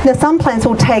 Now some plants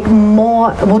will take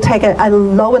a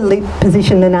lower lit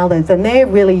position than others, and they're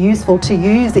really useful to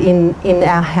use in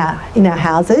our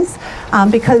houses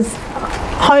because,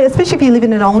 especially if you live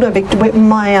in an older,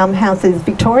 my house is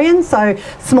Victorian, so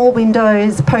small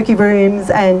windows, pokey rooms,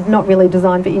 and not really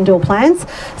designed for indoor plants.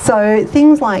 So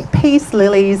things like peace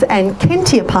lilies and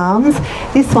Kentia palms,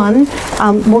 this one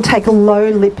will take a low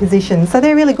lit position. So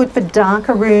they're really good for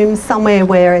darker rooms, somewhere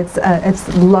where it's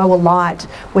lower light,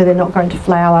 where they're not going to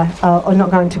flower or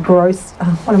not going to grow.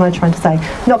 What am I trying to say?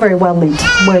 Not very well lit,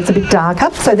 where it's a bit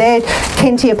darker. So they're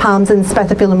Kentia palms and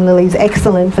Spathiphyllum lilies,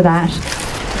 excellent for that.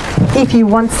 If you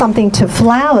want something to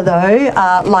flower though,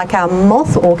 like our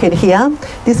moss orchid here,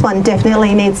 this one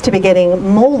definitely needs to be getting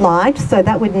more light, so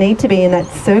that would need to be in that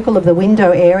circle of the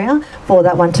window area for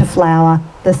that one to flower.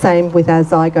 The same with our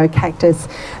zygo cactus,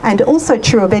 and also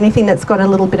true of anything that's got a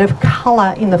little bit of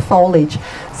colour in the foliage.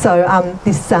 So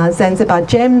this Zanzibar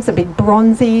gem's a bit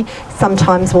bronzy.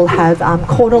 Sometimes we'll have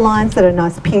cordyline that are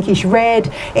nice pinkish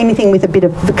red. Anything with a bit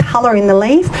of the colour in the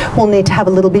leaf will need to have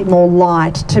a little bit more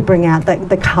light to bring out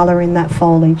the colour in that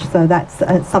foliage. So that's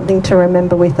something to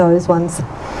remember with those ones.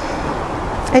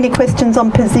 Any questions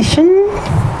on position?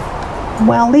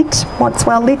 Well lit, what's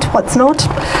well lit, what's not?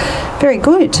 Very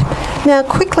good. Now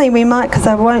quickly we might, because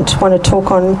I won't want to talk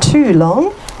on too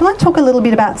long, I might talk a little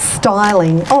bit about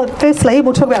styling. Oh, firstly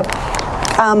we'll talk about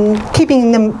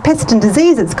keeping them pests and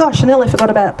diseases. Gosh, I nearly forgot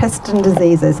about pests and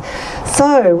diseases.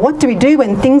 So what do we do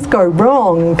when things go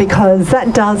wrong? Because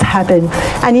that does happen.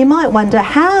 And you might wonder,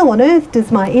 how on earth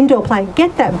does my indoor plant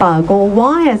get that bug? Or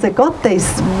why has it got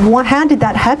this? How did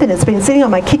that happen? It's been sitting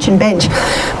on my kitchen bench.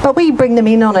 But we bring them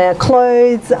in on our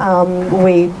clothes.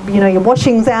 Your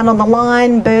washing's out on the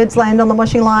line, birds land on the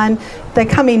washing line. They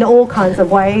come in all kinds of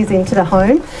ways into the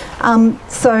home.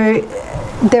 So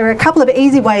there are a couple of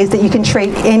easy ways that you can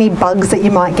treat any bugs that you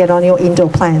might get on your indoor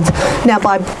plants. Now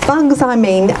by bugs I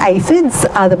mean aphids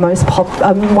are the most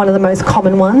one of the most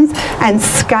common ones, and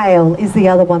scale is the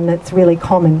other one that's really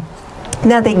common.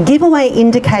 Now the giveaway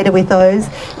indicator with those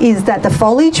is that the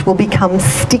foliage will become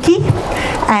sticky,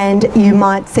 and you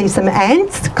might see some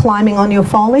ants climbing on your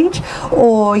foliage,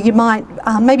 or you might,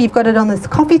 maybe you've got it on this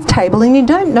coffee table and you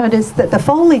don't notice that the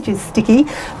foliage is sticky,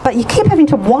 but you keep having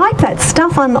to wipe that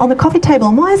stuff on the coffee table,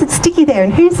 and why is it sticky there,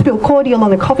 and who spilled cordial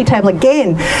on the coffee table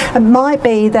again? It might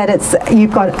be that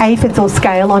you've got aphids or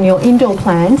scale on your indoor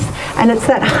plants, and it's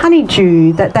that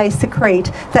honeydew that they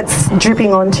secrete that's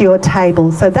dripping onto your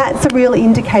table. So that's a real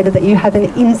indicator that you have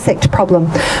an insect problem.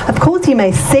 Of course you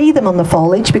may see them on the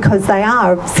foliage because they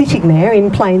are sitting there in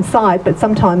plain sight, but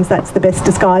sometimes that's the best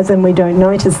disguise and we don't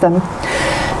notice them.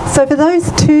 So for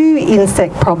those two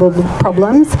insect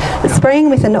problems, spraying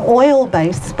with an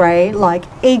oil-based spray like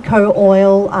eco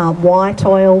oil, white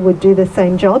oil would do the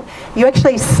same job. You're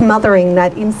actually smothering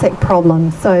that insect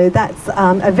problem. So that's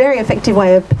a very effective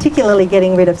way of particularly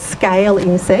getting rid of scale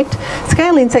insect.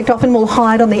 Scale insect often will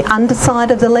hide on the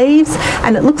underside of the leaves,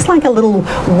 and it looks like a little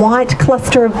white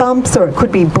cluster of bumps, or it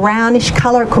could be brownish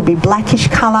colour, it could be blackish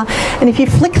colour. And if you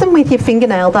flick them with your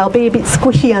fingernail, they'll be a bit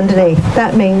squishy underneath.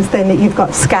 That means then that you've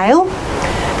got scale.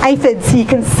 Aphids, you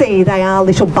can see they are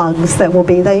little bugs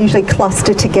they usually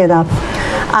cluster together.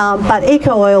 But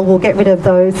eco oil will get rid of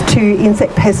those two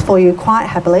insect pests for you quite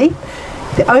happily.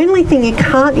 The only thing you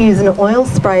can't use an oil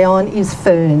spray on is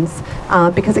ferns,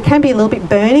 because it can be a little bit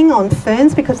burning on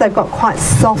ferns because they've got quite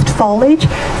soft foliage.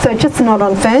 So just not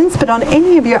on ferns, but on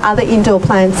any of your other indoor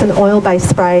plants, an oil-based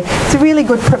spray. It's a really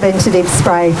good preventative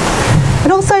spray. It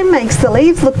also makes the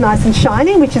leaves look nice and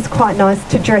shiny, which is quite nice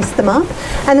to dress them up.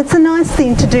 And it's a nice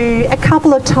thing to do a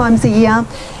couple of times a year,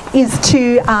 is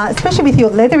to, especially with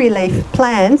your leathery leaf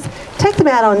plants, take them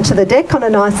out onto the deck on a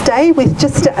nice day with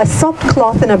just a soft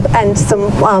cloth and some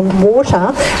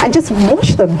water, and just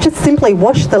wash them. Just simply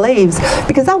wash the leaves,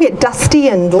 because they'll get dusty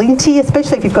and linty,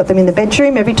 especially if you've got them in the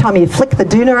bedroom. Every time you flick the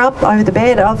doona up over the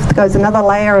bed, off goes another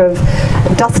layer of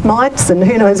dust mites and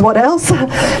who knows what else.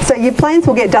 So your plants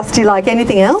will get dusty like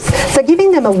anything else. So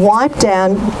giving them a wipe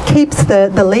down keeps the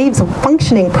leaves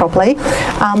functioning properly.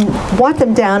 Wipe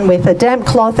them down with a damp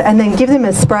cloth, and then give them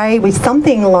a spray with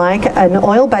something like an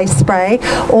oil-based spray spray,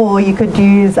 or you could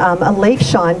use a leaf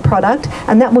shine product,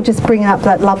 and that will just bring up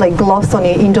that lovely gloss on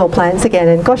your indoor plants again.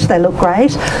 And gosh, they look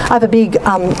great. I have a big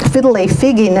fiddle leaf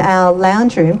fig in our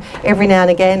lounge room. Every now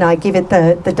and again I give it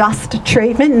the dust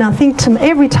treatment, and I think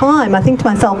every time I think to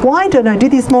myself, why don't I do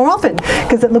this more often?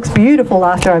 Because it looks beautiful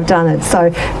after I've done it. So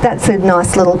that's a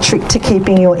nice little trick to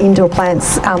keeping your indoor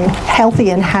plants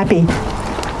healthy and happy.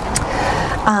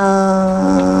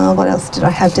 What else did I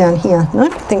have down here? No, I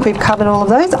think we've covered all of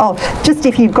those. Oh, just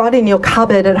if you've got in your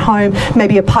cupboard at home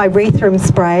maybe a pyrethrum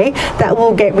spray, that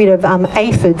will get rid of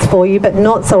aphids for you, but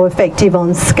not so effective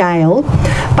on scale.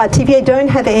 But if you don't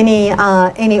have any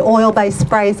oil-based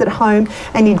sprays at home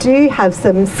and you do have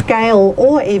some scale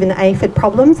or even aphid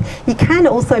problems, you can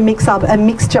also mix up a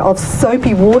mixture of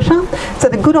soapy water. So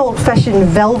the good old-fashioned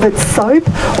velvet soap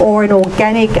or an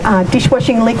organic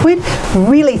dishwashing liquid,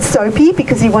 really soapy,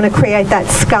 because you want to create that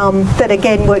scum that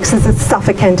again works as a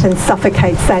suffocant and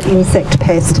suffocates that insect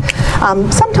pest.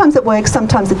 Sometimes it works,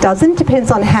 sometimes it doesn't.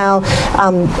 Depends on how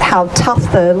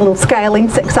tough the little scale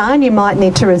insects are, and you might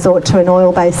need to resort to an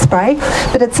oil-based spray.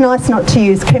 But it's nice not to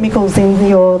use chemicals in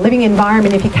your living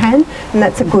environment if you can, and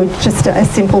that's just a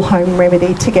simple home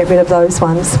remedy to get rid of those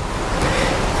ones.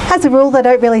 As a rule, they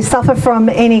don't really suffer from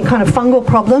any kind of fungal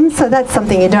problems, so that's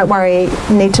something you don't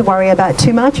need to worry about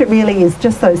too much. It really is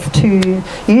just those two,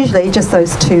 usually just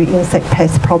those two insect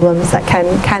pest problems that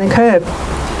can occur.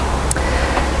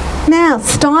 Now,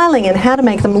 styling and how to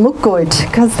make them look good,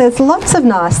 because there's lots of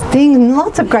nice things,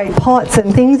 lots of great pots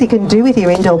and things you can do with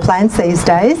your indoor plants these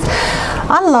days.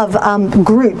 I love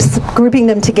grouping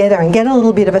them together and get a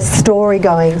little bit of a story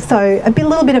going. So a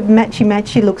little bit of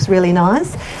matchy-matchy looks really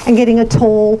nice, and getting a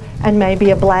tall and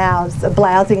maybe a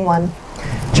blousing one.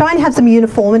 Try and have some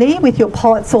uniformity with your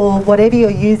pots or whatever you're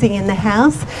using in the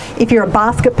house. If you're a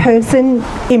basket person,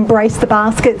 embrace the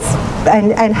baskets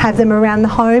and have them around the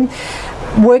home.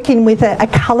 Working with a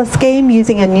colour scheme,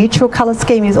 using a neutral colour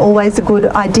scheme is always a good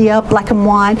idea, black and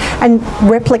white, and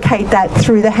replicate that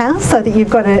through the house so that you've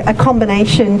got a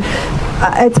combination.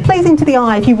 It's pleasing to the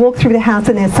eye if you walk through the house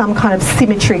and there's some kind of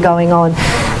symmetry going on.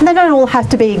 And they don't all have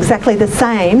to be exactly the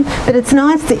same, but it's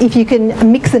nice if you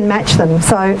can mix and match them.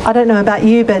 So I don't know about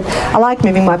you, but I like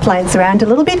moving my plants around a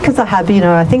little bit because I have,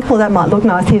 I think, well, that might look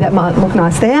nice here, that might look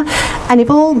nice there. And if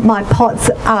all my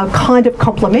pots are kind of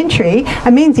complementary,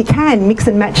 it means you can mix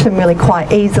and match them really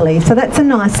quite easily. So that's a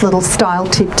nice little style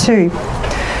tip too.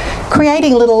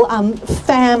 Creating little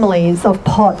families of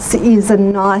pots is a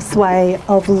nice way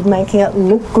of making it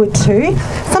look good too.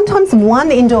 Sometimes one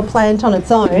indoor plant on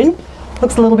its own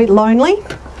looks a little bit lonely.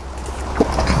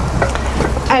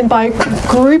 And by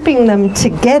grouping them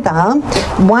together,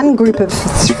 one group of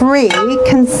three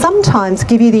can sometimes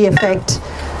give you the effect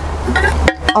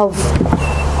of,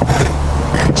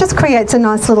 just creates a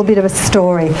nice little bit of a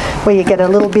story where you get a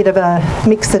little bit of a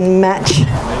mix and match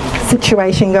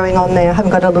situation going on there. I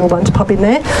haven't got a little one to pop in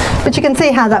there, but you can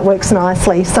see how that works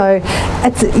nicely. So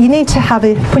you need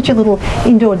to put your little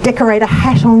indoor decorator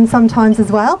hat on sometimes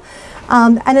as well.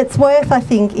 And it's worth, I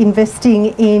think, investing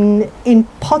in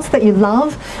pots that you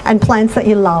love and plants that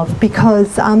you love,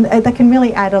 because they can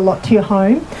really add a lot to your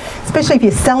home. Especially if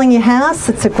you're selling your house,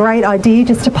 it's a great idea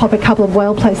just to pop a couple of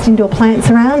well-placed indoor plants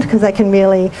around, because they can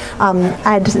really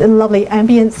add a lovely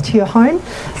ambience to your home.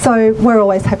 So we're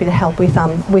always happy to help with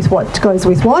what goes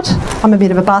with what. I'm a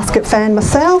bit of a basket fan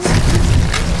myself.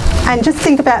 And just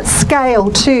think about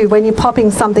scale too when you're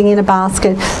popping something in a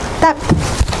basket. That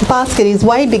basket is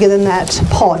way bigger than that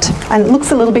pot, and it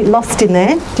looks a little bit lost in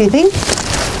there, do you think?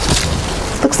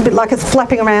 Looks a bit like it's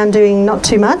flapping around doing not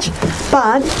too much.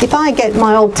 But if I get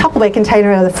my old Tupperware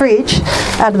container out of the fridge,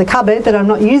 out of the cupboard that I'm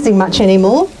not using much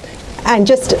anymore, and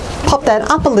just pop that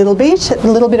up a little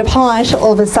bit of height,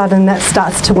 all of a sudden that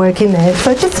starts to work in there.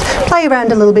 So just play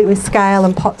around a little bit with scale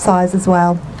and pot size as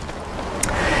well.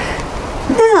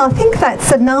 Now, I think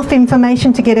that's enough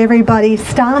information to get everybody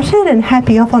started and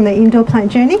happy off on their indoor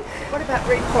plant journey. What about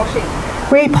repotting?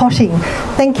 Repotting,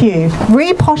 thank you.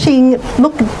 Repotting,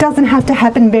 look, doesn't have to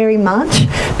happen very much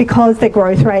because the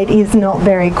growth rate is not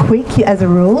very quick as a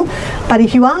rule. But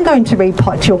if you are going to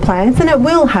repot your plants, and it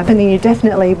will happen, and you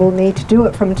definitely will need to do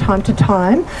it from time to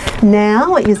time,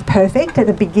 now is perfect at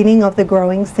the beginning of the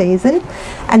growing season.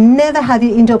 And never have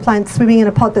your indoor plants swimming in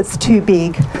a pot that's too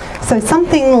big. So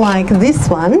something like this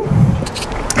one,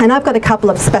 and I've got a couple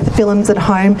of spathiphyllums at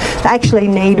home that actually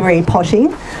need repotting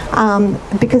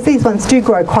because these ones do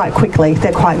grow quite quickly.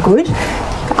 They're quite good.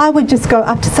 I would just go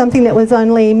up to something that was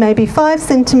only maybe 5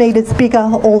 centimetres bigger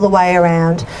all the way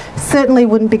around. Certainly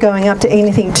wouldn't be going up to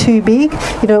anything too big.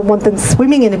 You don't want them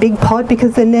swimming in a big pot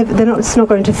because it's not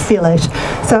going to fill it.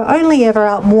 So only ever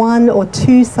up 1 or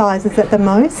 2 sizes at the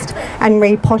most, and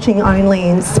repotting only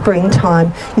in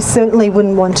springtime. You certainly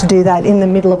wouldn't want to do that in the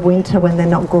middle of winter when they're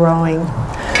not growing.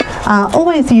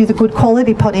 Always use a good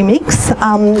quality potting mix.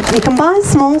 You can buy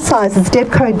small sizes.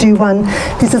 Debco do one.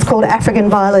 This is called African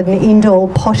Violet and Indoor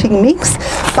Potting Mix.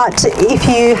 But if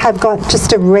you have got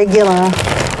just a regular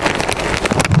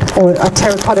or a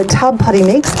terracotta tub potting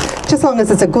mix, just as long as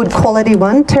it's a good quality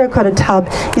one, terracotta tub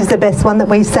is the best one that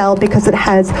we sell because it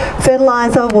has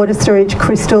fertiliser, water storage,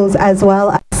 crystals as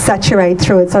well as saturate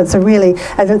through it, so it's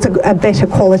a better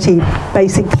quality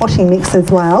basic potting mix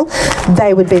as well.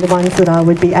 They would be the ones that I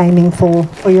would be aiming for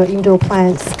your indoor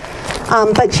plants.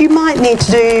 But you might need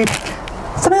to do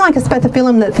something like a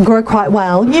spathiphyllum that grow quite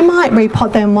well. You might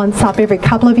repot them once up every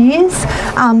couple of years,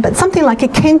 but something like a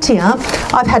Kentia,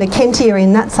 I've had a Kentia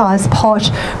in that size pot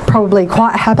probably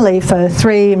quite happily for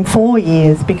 3 and 4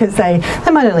 years because they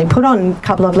might only put on a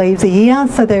couple of leaves a year,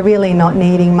 so they're really not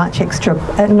needing much extra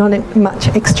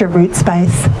root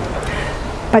space.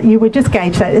 But you would just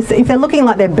gauge that. If they're looking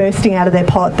like they're bursting out of their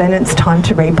pot, then it's time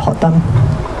to repot them.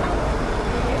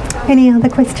 Any other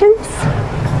questions?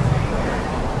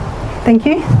 Thank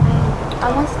you. I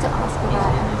wanted to ask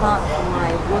about a part of my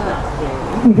work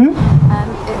room.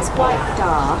 It's quite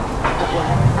dark at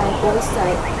work, and also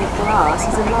the glass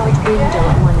is a large window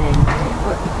at one end,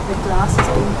 but the glass has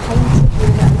been painted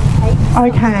with an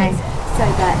opaque substance so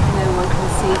that no one can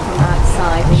see from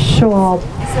outside. Sure.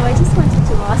 So I just wanted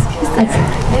to ask,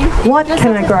 what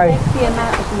can I grow? The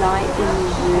amount of light in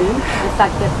the room, the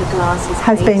fact that the glass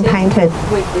has been painted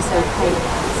with this opaque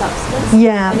substance?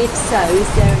 Yeah. And if so, is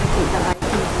there anything that I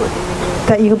can put in the room?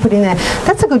 That you can put in there?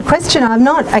 That's a good question. I've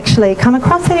not actually come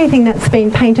across anything that's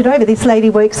been painted over. This lady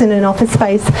works in an office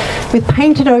space with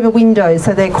painted over windows,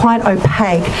 so they're quite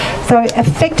opaque. So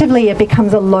effectively it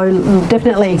becomes a low,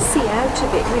 definitely. You see out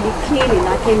of it really clearly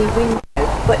like any window,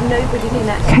 but nobody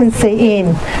can see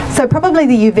in. So probably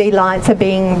the UV lights are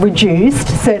being reduced,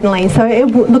 certainly. So it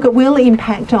will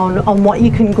impact on what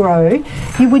you can grow.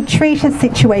 You would treat a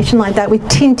situation like that with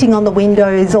tinting on the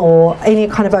windows or any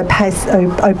kind of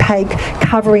opaque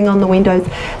covering on the windows.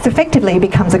 So effectively it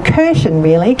becomes a curtain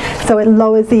really. So it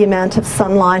lowers the amount of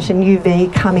sunlight and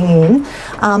UV coming in.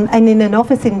 And in an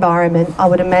office environment, I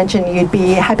would imagine you'd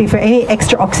be happy for any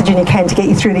extra oxygen you can to get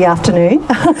you through the afternoon.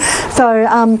 So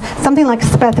something like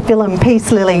spathiphyllum,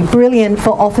 peace lily, brilliant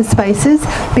for office spaces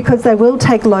because they will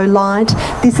take low light.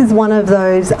 This is one of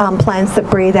those plants that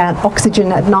breathe out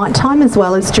oxygen at night time as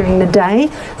well as during the day.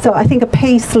 So I think a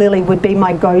peace lily would be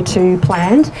my go-to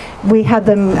plant. We have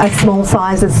them as small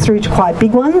sizes through to quite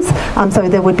big ones. So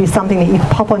there would be something that you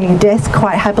pop on your desk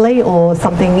quite happily or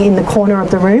something in the corner of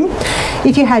the room.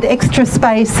 If you had extra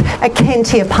space, a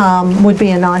Kentia palm would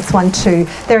be a nice one too.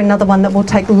 They're another one that will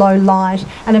take low light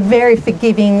and are very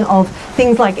forgiving of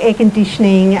things like air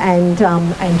conditioning and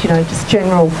you know, just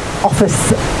general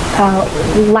office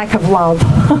lack of love.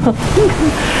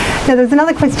 Now there's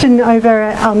another question over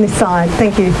on this side.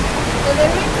 Thank you.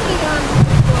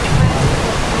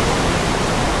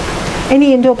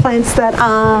 Any indoor plants that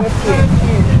are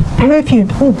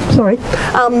perfumed? Oh, sorry.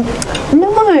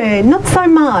 No, not so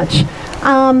much.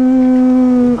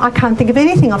 I can't think of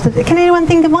anything off the... Can anyone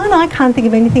think of one? I can't think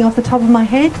of anything off the top of my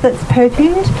head that's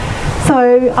perfumed.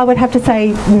 So I would have to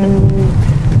say,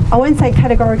 I won't say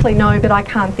categorically no, but I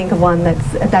can't think of one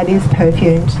that is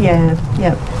perfumed. Yeah.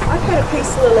 I've had a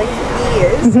peace lily for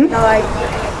years, and I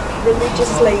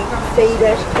religiously feed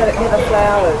it, but it never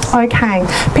flowers. Okay.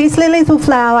 Peace lilies will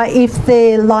flower if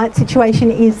their light situation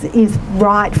is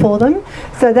right for them.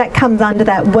 So that comes under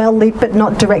that well-lit but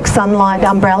not direct sunlight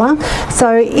umbrella.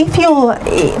 So if your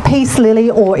peace lily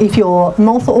or if your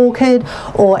moth orchid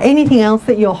or anything else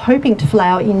that you're hoping to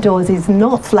flower indoors is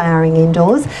not flowering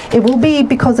indoors, it will be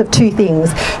because of two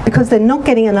things. Because they're not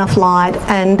getting enough light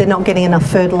and they're not getting enough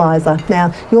fertiliser.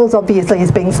 Now, yours obviously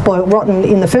is being spoiled rotten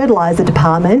in the fertiliser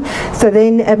department, so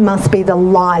then it must be the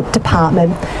light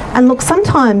department. And look,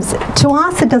 sometimes to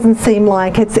us it doesn't seem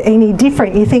like it's any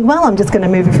different. You think, well, I'm just going to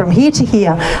move it from here to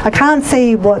here. I can't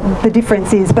see what the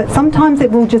difference is, but sometimes it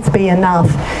will just be enough.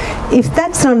 if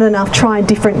that's not enough, try a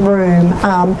different room,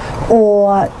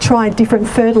 or try a different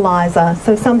fertiliser.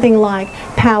 So something like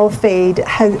Power Feed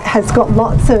has got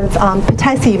lots of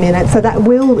potassium in it, so that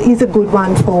is a good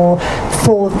one for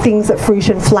things that fruit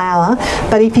and flower.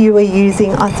 But if you were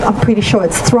using, I'm pretty sure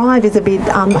it's Thrive is a bit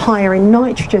higher in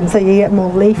nitrogen, so you get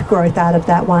more leaf growth out of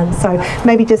that one. So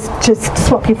maybe just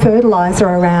swap your fertiliser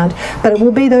around. But it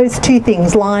will be those two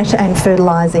things, light and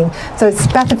fertilising. So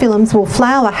spathiphyllums will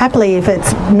flower happily if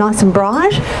it's nice and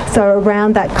bright, so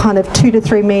around that kind of 2 to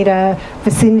 3 metre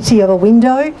vicinity of a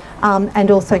window,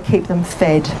 and also keep them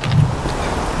fed.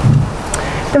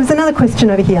 There was another question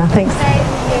over here, thanks.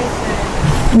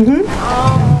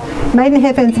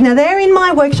 Maidenhair ferns. Now they're in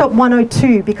my workshop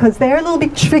 102 because they're a little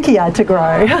bit trickier to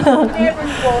grow.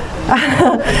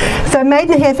 So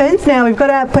maidenhair ferns, now we've got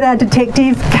to put our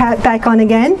detective cap back on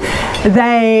again.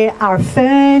 They are a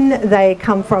fern, they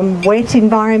come from wet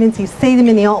environments. You see them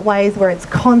in the Otways where it's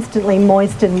constantly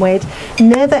moist and wet.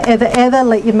 Never ever ever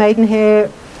let your maidenhair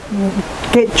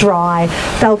get dry.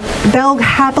 They'll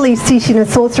happily sit in a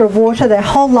saucer of water their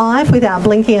whole life without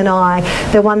blinking an eye.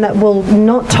 They're one that will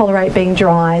not tolerate being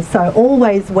dry, so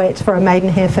always wet for a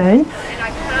maidenhair fern. And I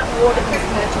can't water them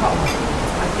from the top,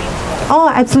 I think. Oh,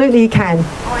 absolutely you can.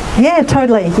 Yeah,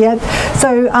 totally, yeah.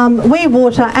 So we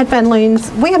water at Van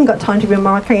Loon's. We haven't got time to be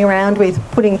marking around with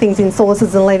putting things in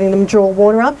saucers and letting them draw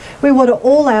water up. We water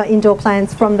all our indoor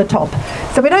plants from the top.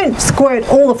 So we don't squirt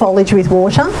all the foliage with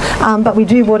water, but we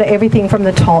do water everything from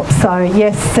the top. So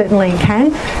yes, certainly you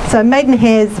can. So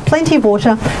maidenhairs, plenty of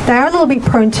water. They are a little bit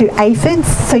prone to aphids,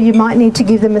 so you might need to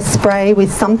give them a spray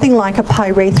with something like a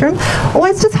pyrethrum.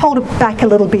 Always just hold it back a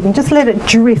little bit and just let it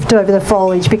drift over the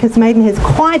foliage, because maidenhair's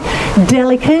quite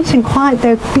delicate and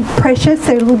they're a bit precious,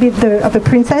 they're a little bit of a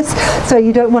princess, so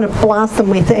you don't want to blast them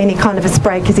with any kind of a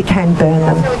spray because you can burn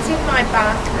them. So it's in my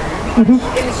bathroom, in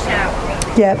the shower.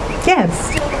 Yeah.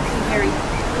 Still looking very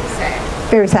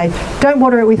safe. Very safe. Don't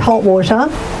water it with hot water.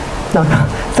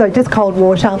 No, so just cold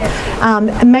water.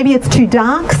 Maybe it's too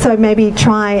dark, so maybe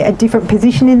try a different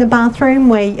position in the bathroom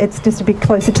where it's just a bit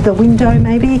closer to the window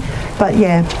maybe. But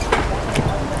yeah,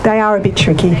 they are a bit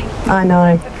tricky, I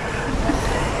know.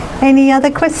 Any other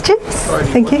questions?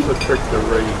 Thank you. What's the trick to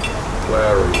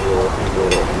reflowering your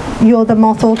indoor? You're the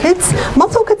moth orchids.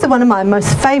 Moth orchids are one of my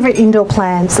most favourite indoor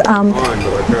plants.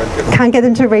 Can't get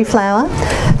them to reflower.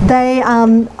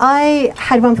 I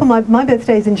had one for my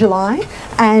birthday's in July,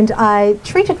 and I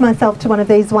treated myself to one of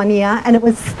these one year, and it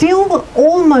was still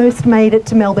almost made it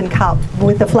to Melbourne Cup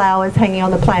with the flowers hanging on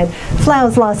the plant.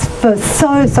 Flowers last for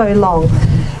so long.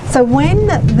 So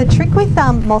the trick with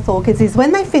moth orchids is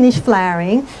when they finish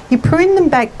flowering, you prune them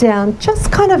back down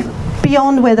just kind of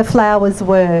beyond where the flowers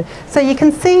were. So you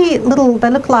can see they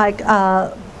look like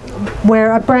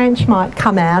where a branch might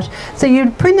come out. So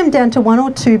you prune them down to 1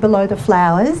 or 2 below the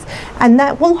flowers, and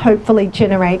that will hopefully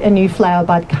generate a new flower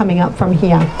bud coming up from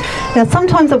here. Now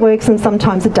sometimes it works and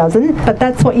sometimes it doesn't, but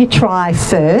that's what you try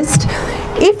first.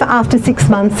 If after 6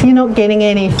 months you're not getting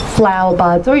any flower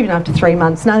buds, or even after 3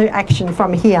 months, no action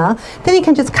from here, then you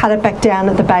can just cut it back down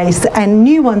at the base and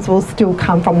new ones will still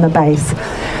come from the base.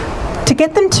 To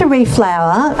get them to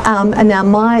reflower, and now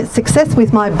my success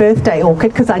with my birthday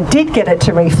orchid, because I did get it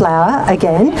to reflower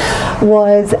again,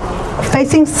 was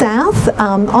facing south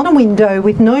on a window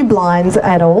with no blinds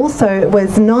at all, so it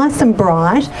was nice and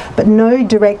bright but no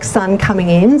direct sun coming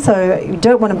in, so you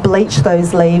don't want to bleach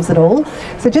those leaves at all.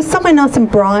 So just somewhere nice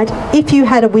and bright. If you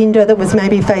had a window that was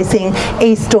maybe facing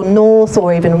east or north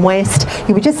or even west,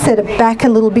 you would just set it back a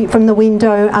little bit from the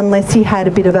window, unless you had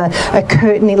a bit of a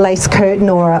lace curtain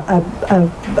or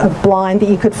a blind that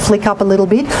you could flick up a little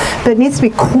bit, but it needs to be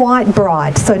quite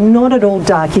bright, so not at all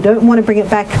dark. You don't want to bring it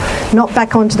back, not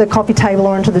back onto the coffee table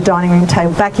or onto the dining room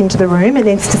table, back into the room. It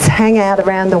needs to hang out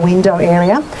around the window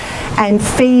area, and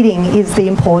feeding is the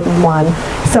important one.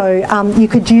 So you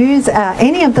could use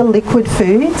any of the liquid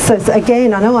foods. So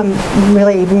again, I know I'm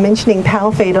really mentioning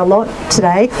Power Feed a lot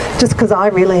today, just because I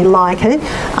really like it.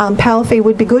 Power Feed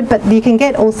would be good, but you can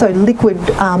get also liquid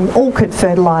orchid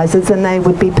fertilisers, and they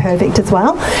would be perfect as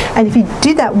well. And if you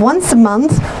do that once a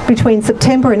month between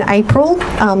September and April,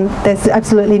 there's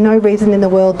absolutely no reason in the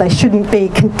world they shouldn't be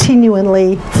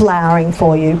continually flowering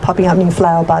for you, popping up new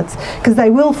flower buds, because they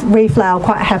will reflower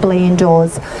quite happily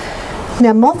indoors.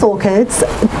 Now moth orchids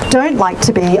don't like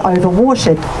to be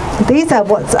overwatered. These are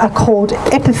what are called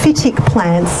epiphytic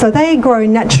plants. So they grow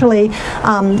naturally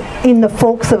in the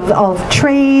forks of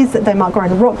trees. They might grow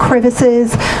in rock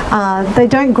crevices. They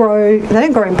don't grow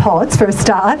in pots for a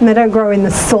start, and they don't grow in the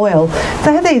soil.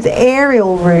 They have these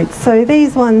aerial roots. So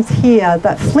these ones here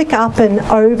that flick up and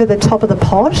over the top of the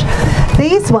pot,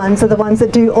 these ones are the ones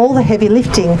that do all the heavy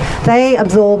lifting. They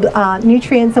absorb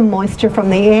nutrients and moisture from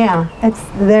the air.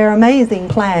 They're amazing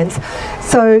plants.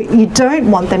 So you don't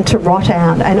want them to rot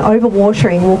out, and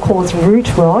overwatering will cause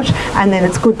root rot, and then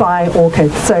it's goodbye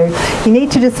orchids. So you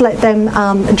need to just let them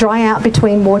dry out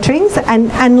between waterings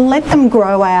and let them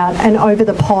grow out and over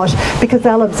the pot, because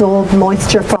they'll absorb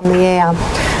moisture from the air.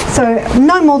 So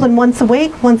no more than once a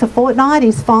week, once a fortnight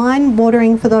is fine,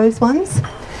 watering for those ones.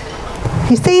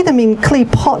 You see them in clear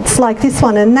pots like this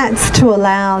one, and that's to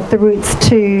allow the roots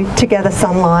to gather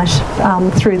sunlight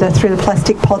through the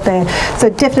plastic pot there. So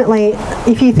definitely,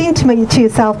 if you think to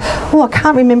yourself, oh, I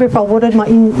can't remember if I watered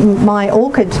my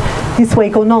orchid this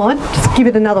week or not, just give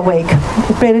it another week.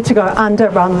 It's better to go under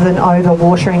rather than over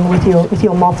watering with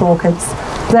your moth orchids.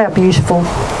 They are beautiful.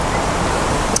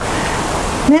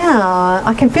 Now,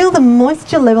 I can feel the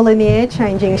moisture level in the air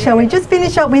changing. Shall we just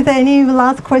finish up with any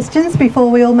last questions before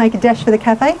we all make a dash for the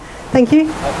cafe? Thank you.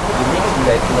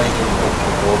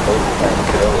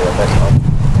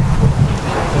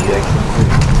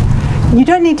 You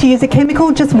don't need to use a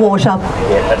chemical, just water.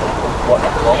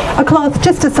 A cloth,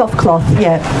 just a soft cloth,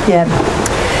 yeah.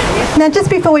 Now, just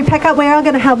before we pack up, we are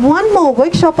going to have one more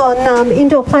workshop on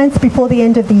indoor plants before the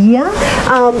end of the year.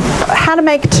 How to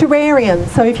make terrariums.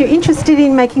 So if you're interested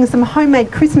in making some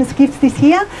homemade Christmas gifts this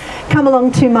year, come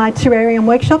along to my terrarium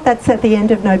workshop. That's at the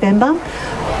end of November.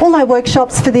 All our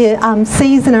workshops for the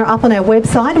season are up on our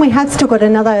website, and we have still got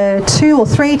another 2 or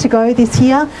 3 to go this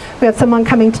year. We have someone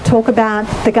coming to talk about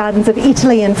the gardens of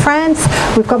Italy and France.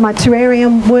 We've got my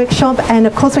terrarium workshop, and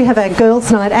of course we have our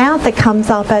girls' night out that comes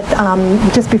up at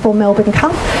just before Melbourne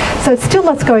Cup. So still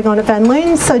lots going on at Van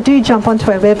Loon, so do jump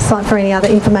onto our website for any other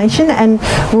information, and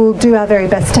we'll do our very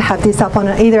best to have this up on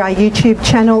either our YouTube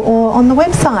channel or on the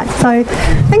website. So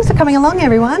thanks for coming along,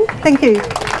 everyone. Thank you.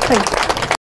 Thanks.